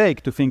a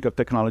mistake to think of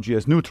technology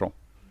as neutral.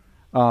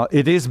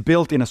 It is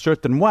built in a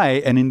certain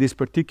way, and in this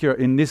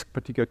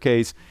particular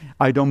case,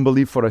 I don't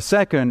believe for a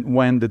second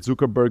when the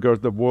Zuckerberg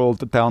of the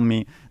world tell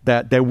me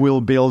that they will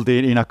build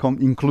it in a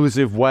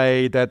inclusive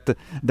way that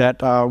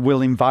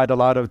will invite a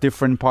lot of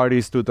different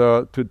parties to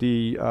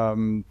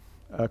the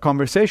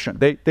conversation.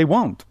 They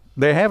won't.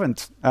 They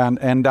haven't,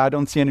 and I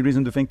don't see any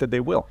reason to think that they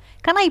will.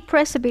 Can I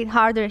press a bit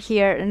harder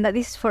here, and that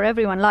this is for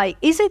everyone? Like,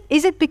 is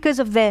it because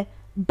of the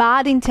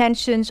bad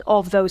intentions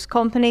of those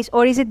companies,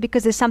 or is it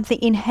because there's something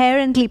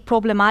inherently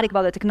problematic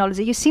about the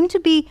technology? You seem to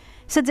be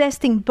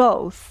suggesting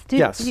both.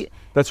 Yes,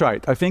 that's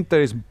right. I think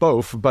there is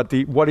both, but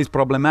what is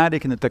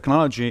problematic in the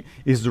technology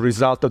is the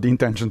result of the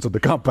intentions of the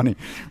company,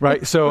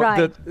 right?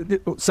 So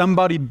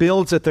somebody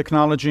builds a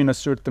technology in a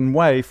certain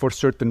way for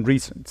certain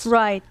reasons.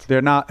 Right.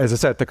 They're not, as I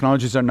said,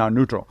 technologies are not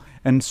neutral.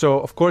 And so,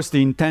 of course,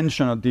 the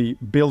intention of the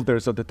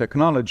builders of the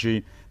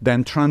technology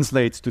then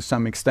translates to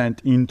some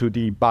extent into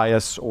the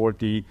bias or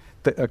the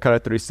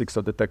characteristics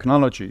of the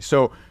technology.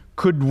 So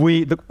could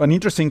we, an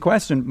interesting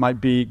question might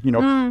be,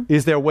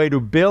 is there a way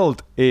to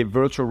build a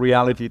virtual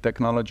reality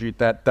technology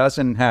that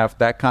doesn't have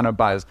that kind of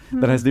bias,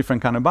 that has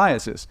different kind of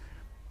biases?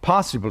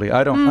 Possibly.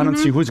 I don't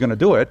see who's going to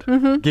do it,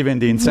 given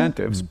the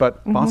incentives,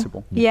 but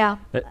possible. Yeah.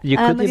 You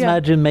could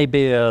imagine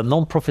maybe a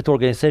non-profit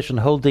organization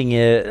holding,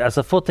 as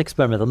a thought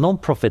experiment, a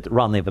non-profit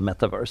running the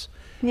metaverse.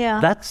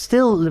 Yeah. That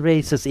still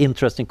raises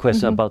interesting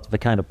questions about the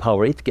kind of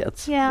power it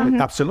gets. Yeah.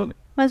 Absolutely.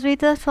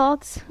 Mazviita,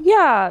 thoughts?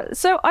 Yeah,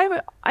 so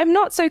I'm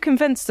not so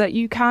convinced that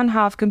you can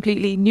have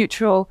completely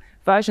neutral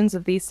versions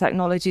of these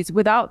technologies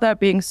without there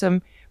being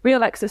some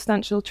real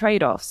existential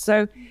trade-offs.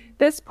 So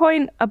this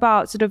point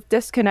about sort of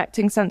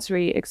disconnecting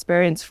sensory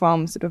experience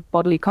from sort of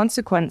bodily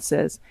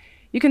consequences,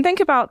 you can think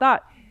about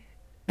that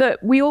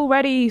we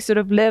already sort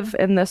of live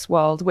in this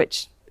world,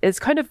 which is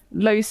kind of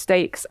low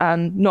stakes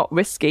and not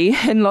risky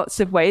in lots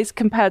of ways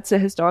compared to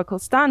historical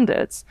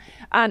standards.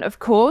 And of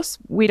course,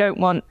 we don't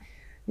want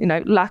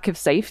lack of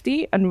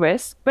safety and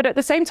risk. But at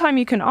the same time,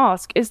 you can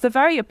ask, is the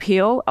very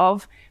appeal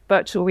of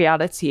virtual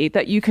reality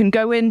that you can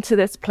go into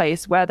this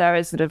place where there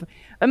is sort of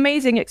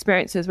amazing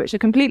experiences which are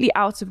completely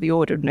out of the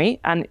ordinary,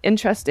 and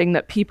interesting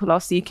that people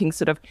are seeking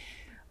sort of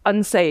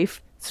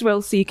unsafe,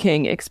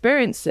 thrill-seeking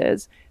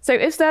experiences. So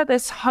is there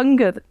this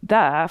hunger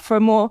there for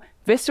a more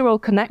visceral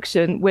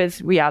connection with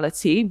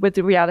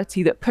the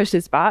reality that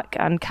pushes back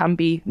and can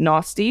be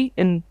nasty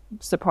and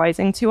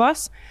surprising to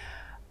us?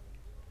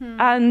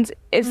 And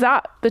is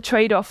that the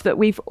trade-off that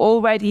we've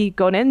already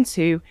gone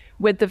into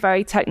with the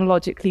very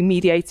technologically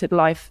mediated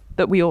life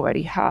that we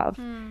already have?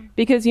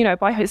 Because,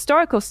 by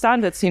historical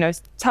standards,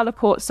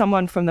 teleport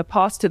someone from the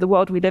past to the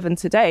world we live in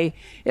today,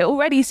 it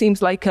already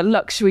seems like a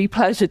luxury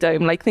pleasure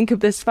dome. Like, think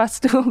of this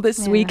festival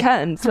this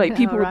weekend. Like,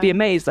 people would be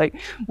amazed. Like,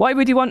 why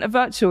would you want a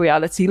virtual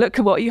reality? Look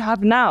at what you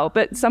have now.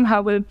 But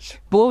somehow we're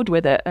bored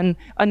with it and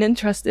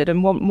uninterested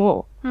and want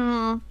more.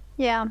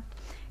 Yeah.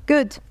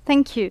 Good.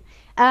 Thank you.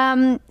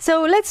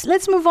 So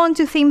let's move on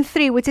to theme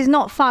 3, which is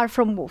not far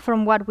from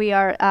what we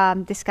are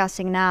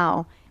discussing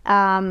now.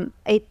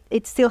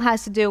 It still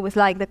has to do with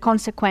the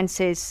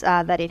consequences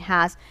that it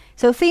has.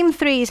 So theme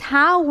 3 is,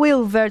 how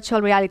will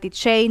virtual reality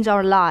change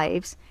our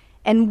lives,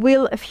 and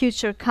will a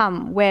future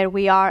come where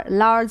we are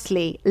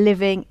largely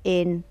living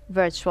in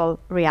virtual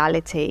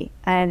reality?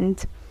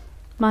 And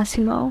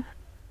Massimo?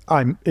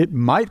 It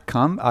might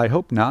come. I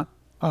hope not.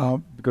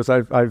 Because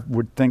I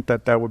would think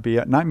that would be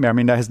a nightmare. I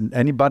mean, has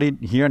anybody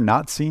here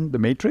not seen The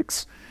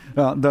Matrix?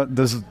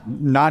 Does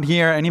not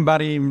here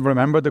anybody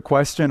remember the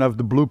question of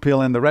the blue pill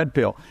and the red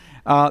pill?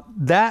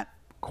 That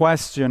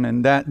question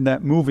and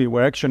that movie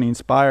were actually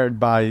inspired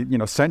by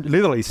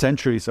literally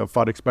centuries of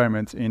thought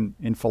experiments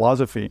in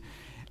philosophy.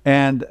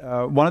 And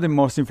one of the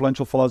most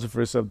influential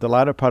philosophers of the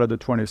latter part of the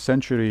 20th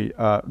century,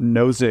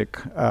 Nozick,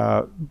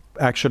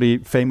 actually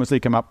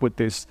famously came up with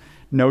this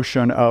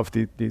notion of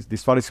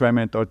this thought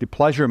experiment, or the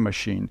pleasure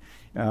machine,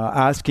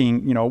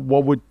 asking,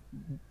 what would,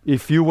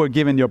 if you were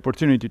given the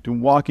opportunity to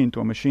walk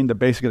into a machine that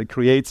basically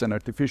creates an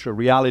artificial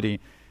reality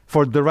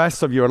for the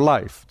rest of your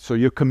life. So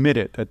you're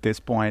committed at this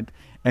point,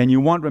 and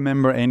you won't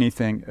remember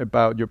anything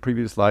about your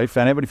previous life,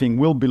 and everything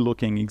will be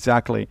looking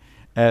exactly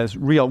as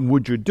real.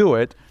 Would you do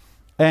it?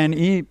 And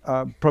he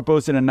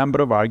proposed a number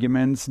of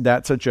arguments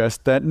that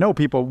suggest that no,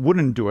 people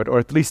wouldn't do it, or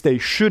at least they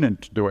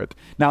shouldn't do it.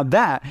 Now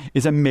that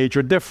is a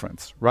major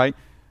difference, right?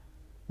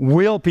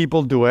 Will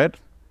people do it?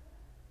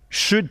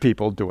 Should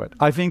people do it?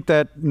 I think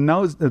that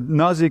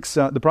Nozick's,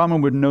 the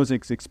problem with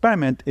Nozick's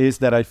experiment is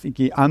that I think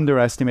he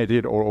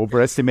underestimated or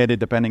overestimated,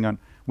 depending on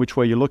which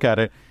way you look at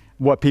it,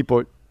 what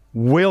people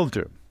will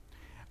do.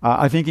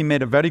 I think he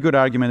made a very good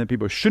argument that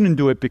people shouldn't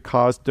do it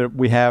because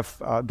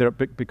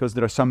because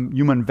there are some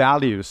human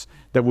values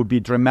that would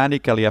be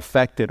dramatically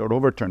affected or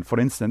overturned. For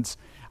instance,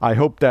 I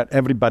hope that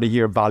everybody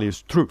here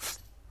values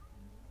truth.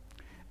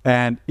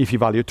 And if you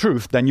value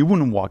truth, then you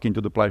wouldn't walk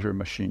into the pleasure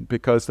machine,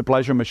 because the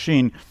pleasure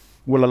machine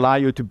will allow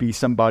you to be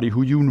somebody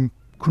who you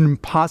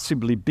couldn't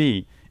possibly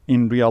be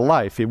in real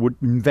life. It would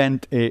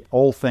invent a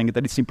whole thing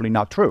that is simply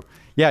not true.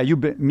 Yeah, you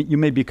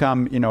may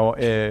become,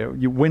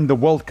 you win the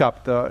World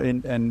Cup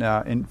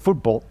in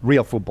football,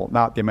 real football,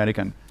 not the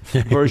American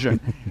version,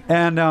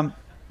 and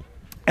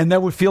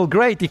that would feel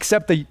great.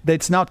 Except that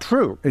it's not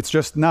true. It's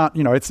just not.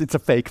 It's a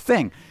fake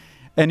thing.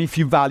 And if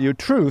you value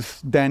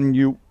truth, then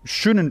you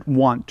shouldn't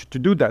want to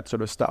do that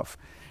sort of stuff.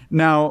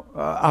 Now,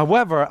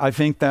 however, I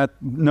think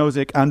that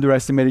Nozick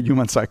underestimated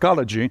human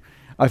psychology.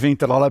 I think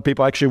that a lot of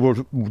people actually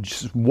will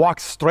just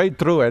walk straight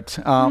through it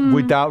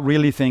without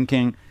really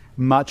thinking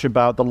much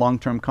about the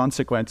long-term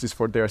consequences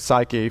for their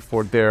psyche,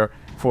 for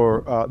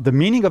the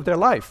meaning of their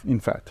life, in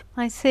fact.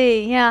 I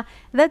see. Yeah,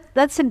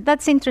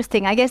 that's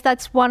interesting. I guess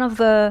that's one of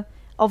the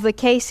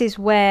cases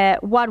where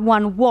what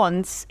one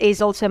wants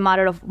is also a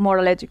matter of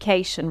moral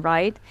education,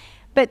 right?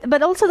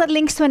 But also that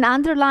links to an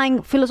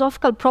underlying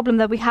philosophical problem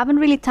that we haven't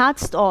really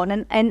touched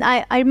on. And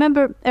I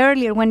remember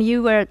earlier when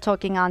you were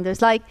talking,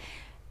 Anders, like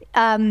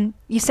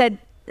you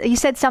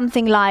said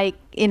something like,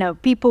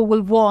 people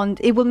will want,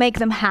 it will make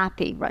them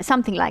happy, right?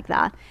 Something like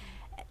that.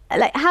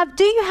 Like,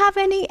 do you have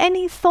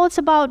any thoughts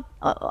about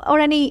or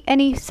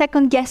any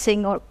second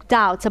guessing or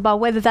doubts about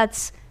whether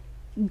that's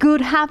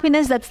good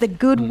happiness, that's the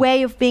good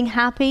way of being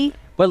happy?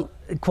 Well,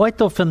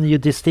 quite often you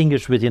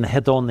distinguish between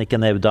hedonic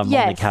and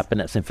eudaimonic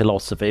happiness in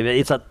philosophy.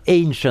 It's an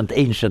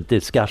ancient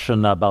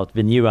discussion about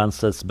the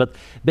nuances, but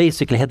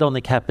basically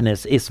hedonic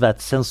happiness is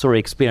that sensory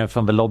experience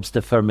from the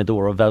lobster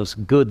thermidor, of those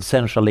good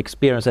sensual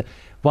experiences,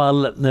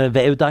 while the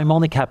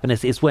eudaimonic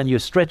happiness is when you're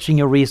stretching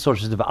your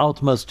resources to the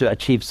utmost to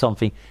achieve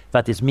something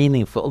that is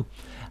meaningful.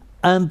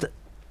 And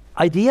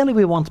ideally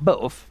we want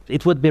both.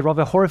 It would be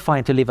rather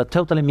horrifying to live a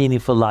totally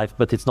meaningful life,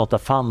 but it's not a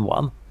fun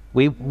one.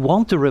 We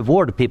want to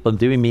reward people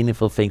doing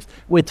meaningful things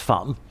with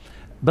fun.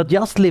 But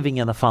just living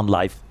in a fun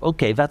life,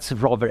 okay, that's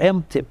rather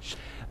empty.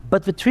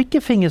 But the tricky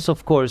thing is,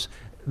 of course,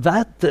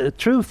 that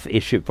truth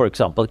issue, for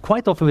example.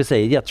 Quite often we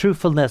say,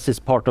 truthfulness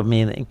is part of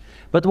meaning.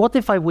 But what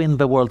if I win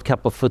the World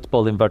Cup of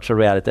football in virtual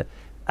reality?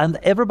 And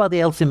everybody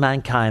else in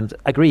mankind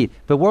agree.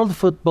 The World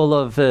Football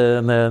of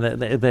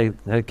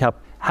the Cup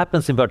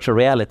happens in virtual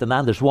reality, and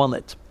Anders won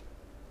it.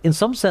 In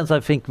some sense,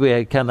 I think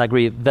we can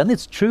agree. Then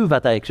it's true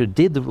that I actually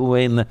did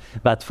win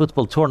that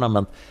football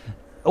tournament.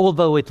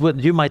 Although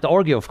you might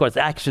argue, of course,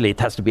 actually it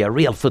has to be a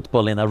real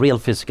football in a real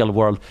physical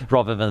world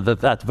rather than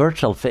that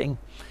virtual thing.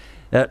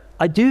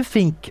 I do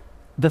think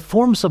the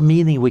forms of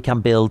meaning we can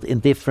build in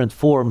different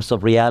forms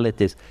of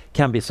realities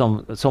can be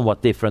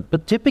somewhat different,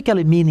 but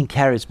typically meaning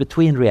carries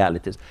between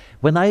realities.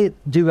 When I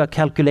do a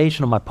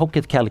calculation on my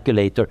pocket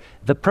calculator,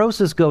 the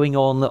process going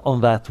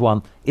on that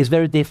one is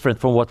very different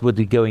from what would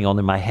be going on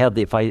in my head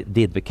if I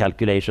did the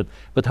calculation,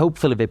 but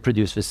hopefully they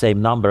produce the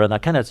same number, and I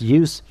can just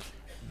use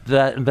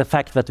the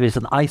fact that there is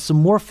an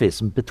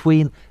isomorphism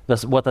between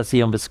what I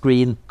see on the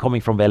screen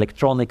coming from the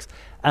electronics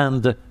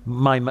and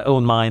my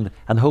own mind,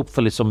 and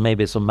hopefully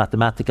maybe some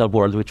mathematical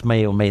world which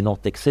may or may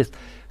not exist.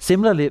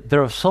 Similarly,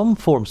 there are some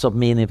forms of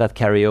meaning that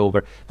carry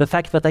over. The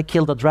fact that I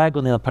killed a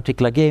dragon in a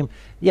particular game,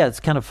 it's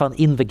kind of fun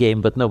in the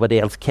game, but nobody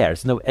else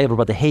cares.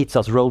 Everybody hates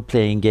us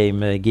role-playing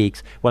game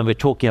geeks when we're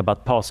talking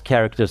about past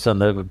characters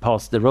and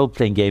past the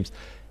role-playing games.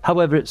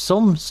 However,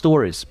 some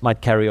stories might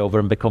carry over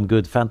and become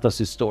good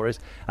fantasy stories.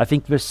 I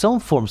think there's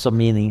some forms of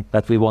meaning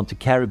that we want to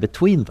carry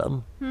between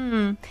them.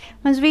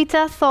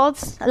 Mazviita,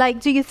 thoughts? Like,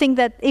 do you think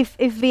that if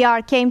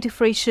VR came to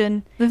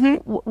fruition,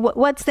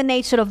 what's the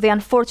nature of the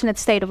unfortunate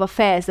state of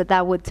affairs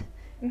that would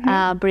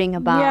bring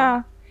about?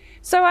 Yeah.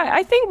 So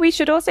I think we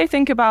should also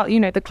think about,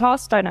 the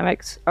class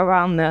dynamics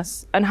around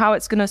this and how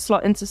it's going to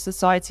slot into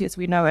society as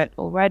we know it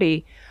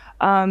already.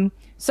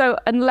 So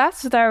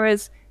unless there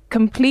is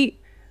complete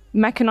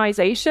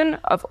mechanization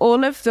of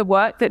all of the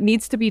work that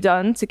needs to be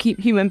done to keep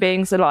human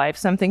beings alive,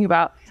 something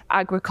about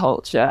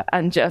agriculture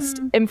and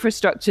just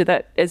infrastructure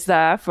that is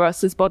there for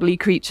us as bodily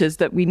creatures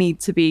that we need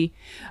to be,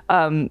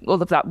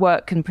 all of that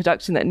work and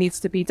production that needs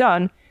to be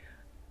done.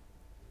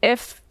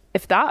 If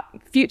that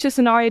future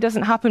scenario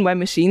doesn't happen where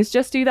machines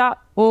just do that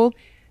all,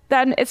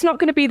 then it's not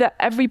going to be that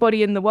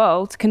everybody in the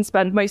world can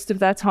spend most of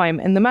their time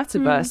in the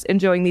metaverse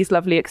enjoying these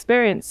lovely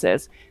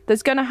experiences.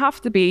 There's going to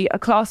have to be a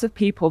class of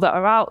people that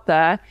are out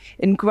there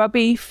in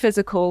grubby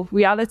physical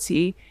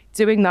reality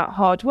doing that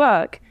hard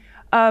work.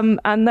 And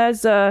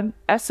there's an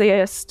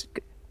essayist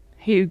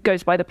who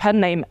goes by the pen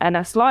name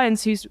N.S.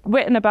 Lyons, who's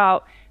written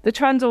about the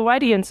trend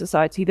already in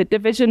society, the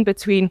division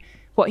between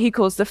what he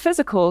calls the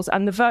physicals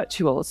and the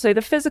virtuals. So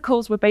the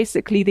physicals were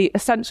basically the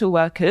essential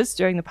workers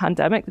during the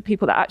pandemic, the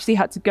people that actually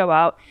had to go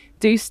out,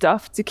 do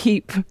stuff to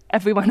keep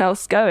everyone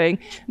else going.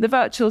 The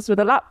virtuals were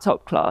the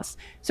laptop class.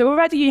 So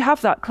already you have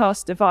that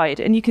class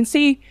divide, and you can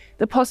see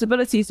the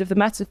possibilities of the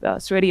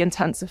metaverse really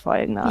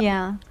intensifying that.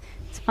 Yeah.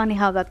 It's funny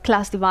how that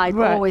class divide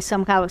always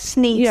somehow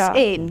sneaks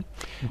in.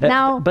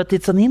 Now, but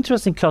it's an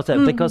interesting class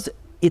because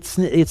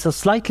it's a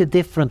slightly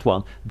different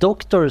one.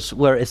 Doctors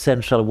were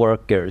essential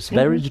workers,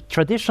 very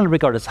traditionally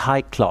regarded as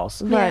high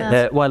class,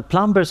 while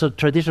plumbers are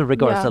traditionally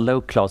regarded as a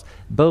low class.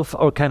 Both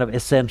are kind of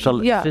essential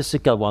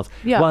physical ones,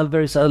 while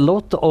there is a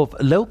lot of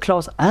low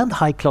class and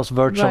high class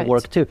virtual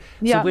work too.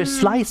 So we're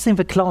slicing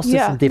the classes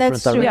in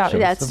different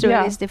directions. That's true.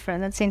 It's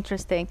different. That's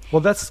interesting.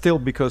 Well, that's still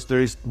because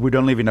we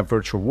don't live in a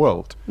virtual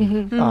world,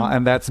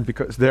 and that's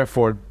because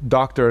therefore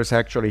doctors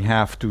actually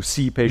have to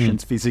see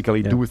patients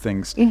physically, do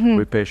things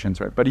with patients,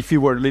 right? But if you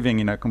were living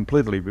in a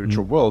completely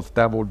virtual world,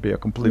 that would be a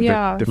completely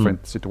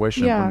different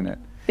situation from it.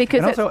 Because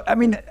and also,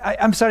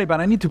 I'm sorry, but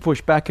I need to push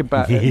back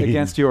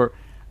against your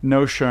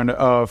notion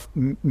of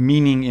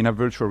meaning in a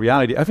virtual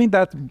reality. I think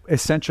that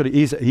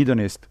essentially is a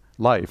hedonist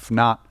life,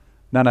 not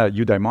a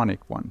eudaimonic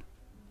one.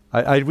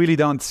 I really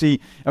don't see.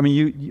 I mean,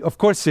 you of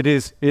course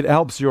it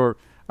helps your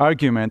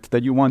argument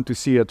that you want to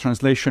see a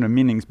translation of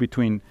meanings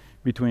between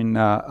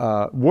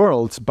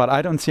worlds, but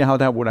I don't see how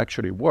that would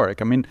actually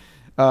work. I mean,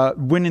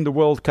 winning the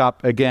World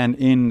Cup again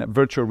in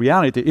virtual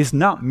reality is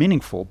not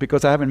meaningful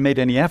because I haven't made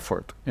any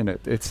effort in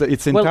it.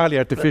 It's entirely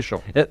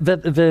artificial.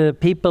 The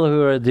people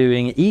who are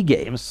doing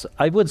e-games,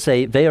 I would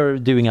say they are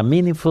doing a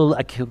meaningful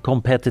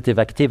competitive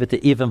activity,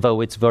 even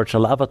though it's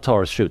virtual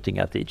avatars shooting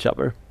at each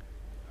other.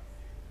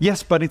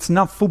 Yes, but it's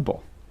not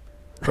football.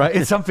 Right,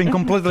 it's something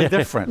completely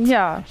different.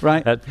 Yeah.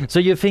 Right. So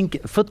you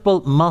think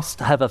football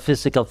must have a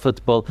physical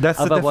football? That's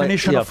the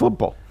definition of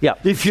football. Yeah.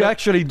 If you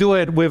actually do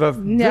it with a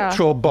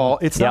virtual ball,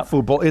 it's not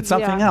football. It's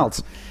something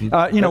else.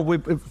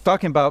 We're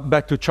talking about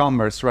back to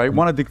Chalmers, right?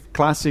 One of the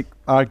classic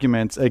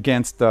arguments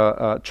against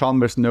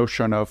Chalmers'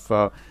 notion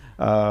of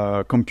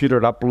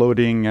computer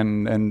uploading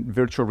and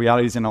virtual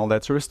realities and all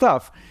that sort of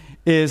stuff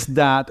is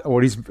that,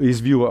 or his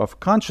view of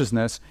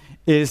consciousness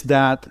is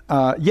that,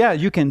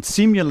 you can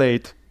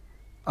simulate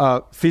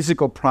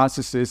physical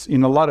processes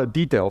in a lot of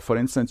detail. For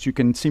instance, you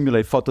can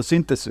simulate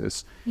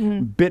photosynthesis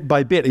bit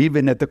by bit,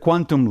 even at the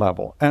quantum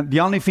level. And the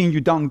only thing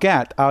you don't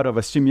get out of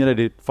a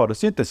simulated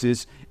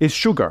photosynthesis is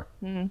sugar,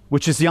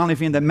 which is the only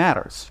thing that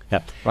matters.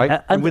 Yeah.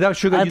 Right? And without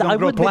sugar, you don't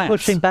grow plants. I would be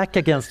pushing back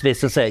against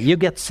this and say, you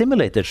get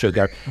simulated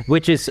sugar,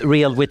 which is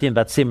real within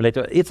that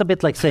simulator. It's a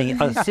bit like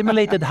saying a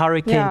simulated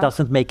hurricane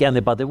doesn't make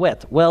anybody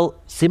wet. Well,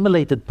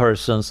 simulated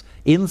persons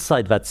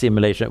inside that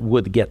simulation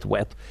would get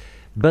wet.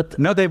 But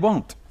no, they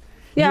won't.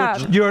 Yeah.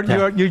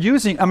 You're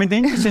using, I mean, the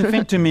interesting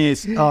thing to me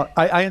is,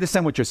 I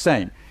understand what you're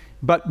saying,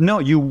 but no,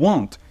 you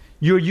won't.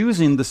 You're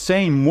using the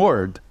same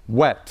word,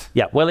 wet.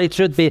 Yeah, well, it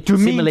should be to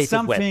simulated mean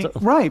something, wet.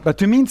 Right, but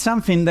to mean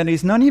something that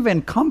is not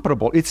even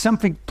comparable. It's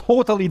something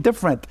totally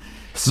different.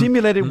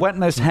 Simulated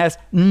wetness has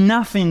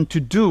nothing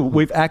to do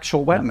with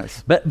actual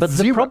wetness. But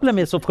the problem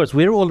is, of course,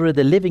 we're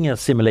already living in a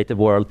simulated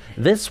world.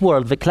 This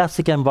world, the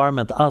classic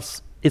environment,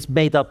 us, is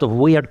made up of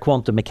weird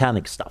quantum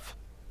mechanics stuff.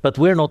 But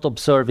we're not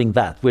observing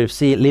that. We're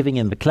living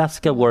in the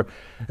classical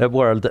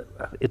world.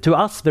 To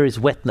us, there is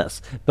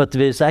wetness, but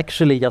there's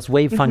actually just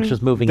wave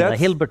functions moving in a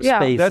Hilbert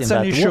space. That's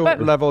an issue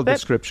level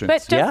description.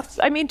 But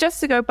just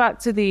to go back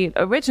to the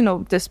original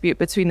dispute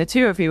between the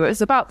two of you,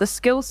 it's about the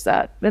skill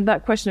set and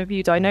that question of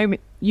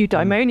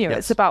eudaimonia.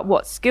 It's about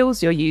what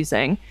skills you're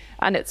using,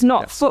 and it's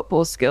not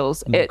football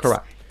skills. It's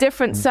correct.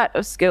 Different set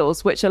of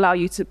skills which allow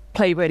you to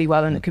play really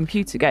well in a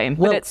computer game.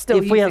 Well, but it's still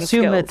if we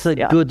assume skills. it's a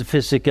good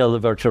physical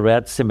virtual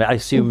reality, I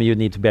assume you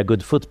need to be a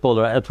good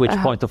footballer, at which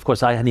point, of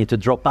course, I need to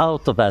drop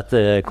out of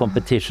that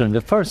competition in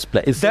the first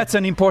place. That's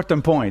an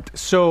important point.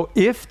 So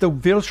if the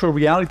virtual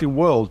reality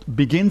world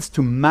begins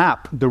to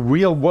map the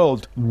real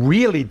world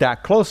really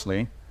that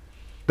closely,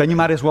 then you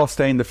might as well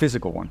stay in the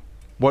physical one.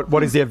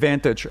 What is the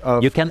advantage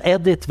of... You can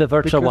edit the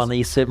virtual one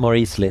more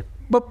easily.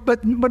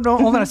 But no,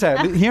 hold on a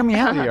second. Hear me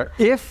out here.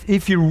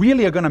 If you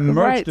really are going to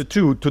merge the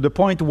two to the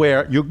point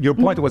where your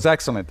point was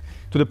excellent,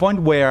 to the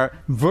point where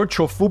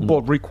virtual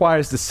football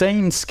requires the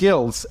same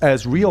skills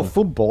as real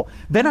football,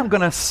 then I'm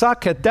going to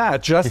suck at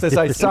that just as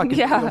I suck in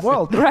the real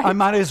world. Right. I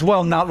might as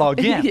well not log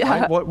in.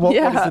 Right? What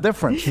is the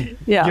difference?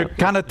 You're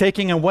kind of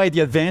taking away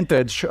the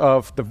advantage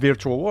of the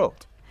virtual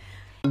world.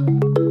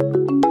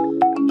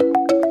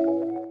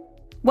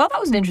 Well,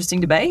 that was an interesting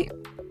debate.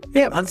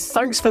 Yeah, and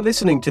thanks for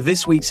listening to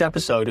this week's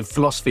episode of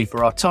Philosophy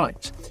for Our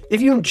Times. If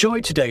you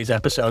enjoyed today's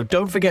episode,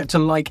 don't forget to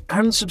like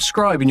and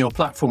subscribe in your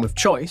platform of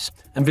choice,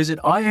 and visit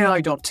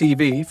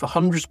iai.tv for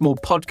hundreds more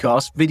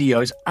podcasts,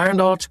 videos, and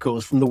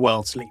articles from the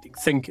world's leading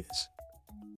thinkers.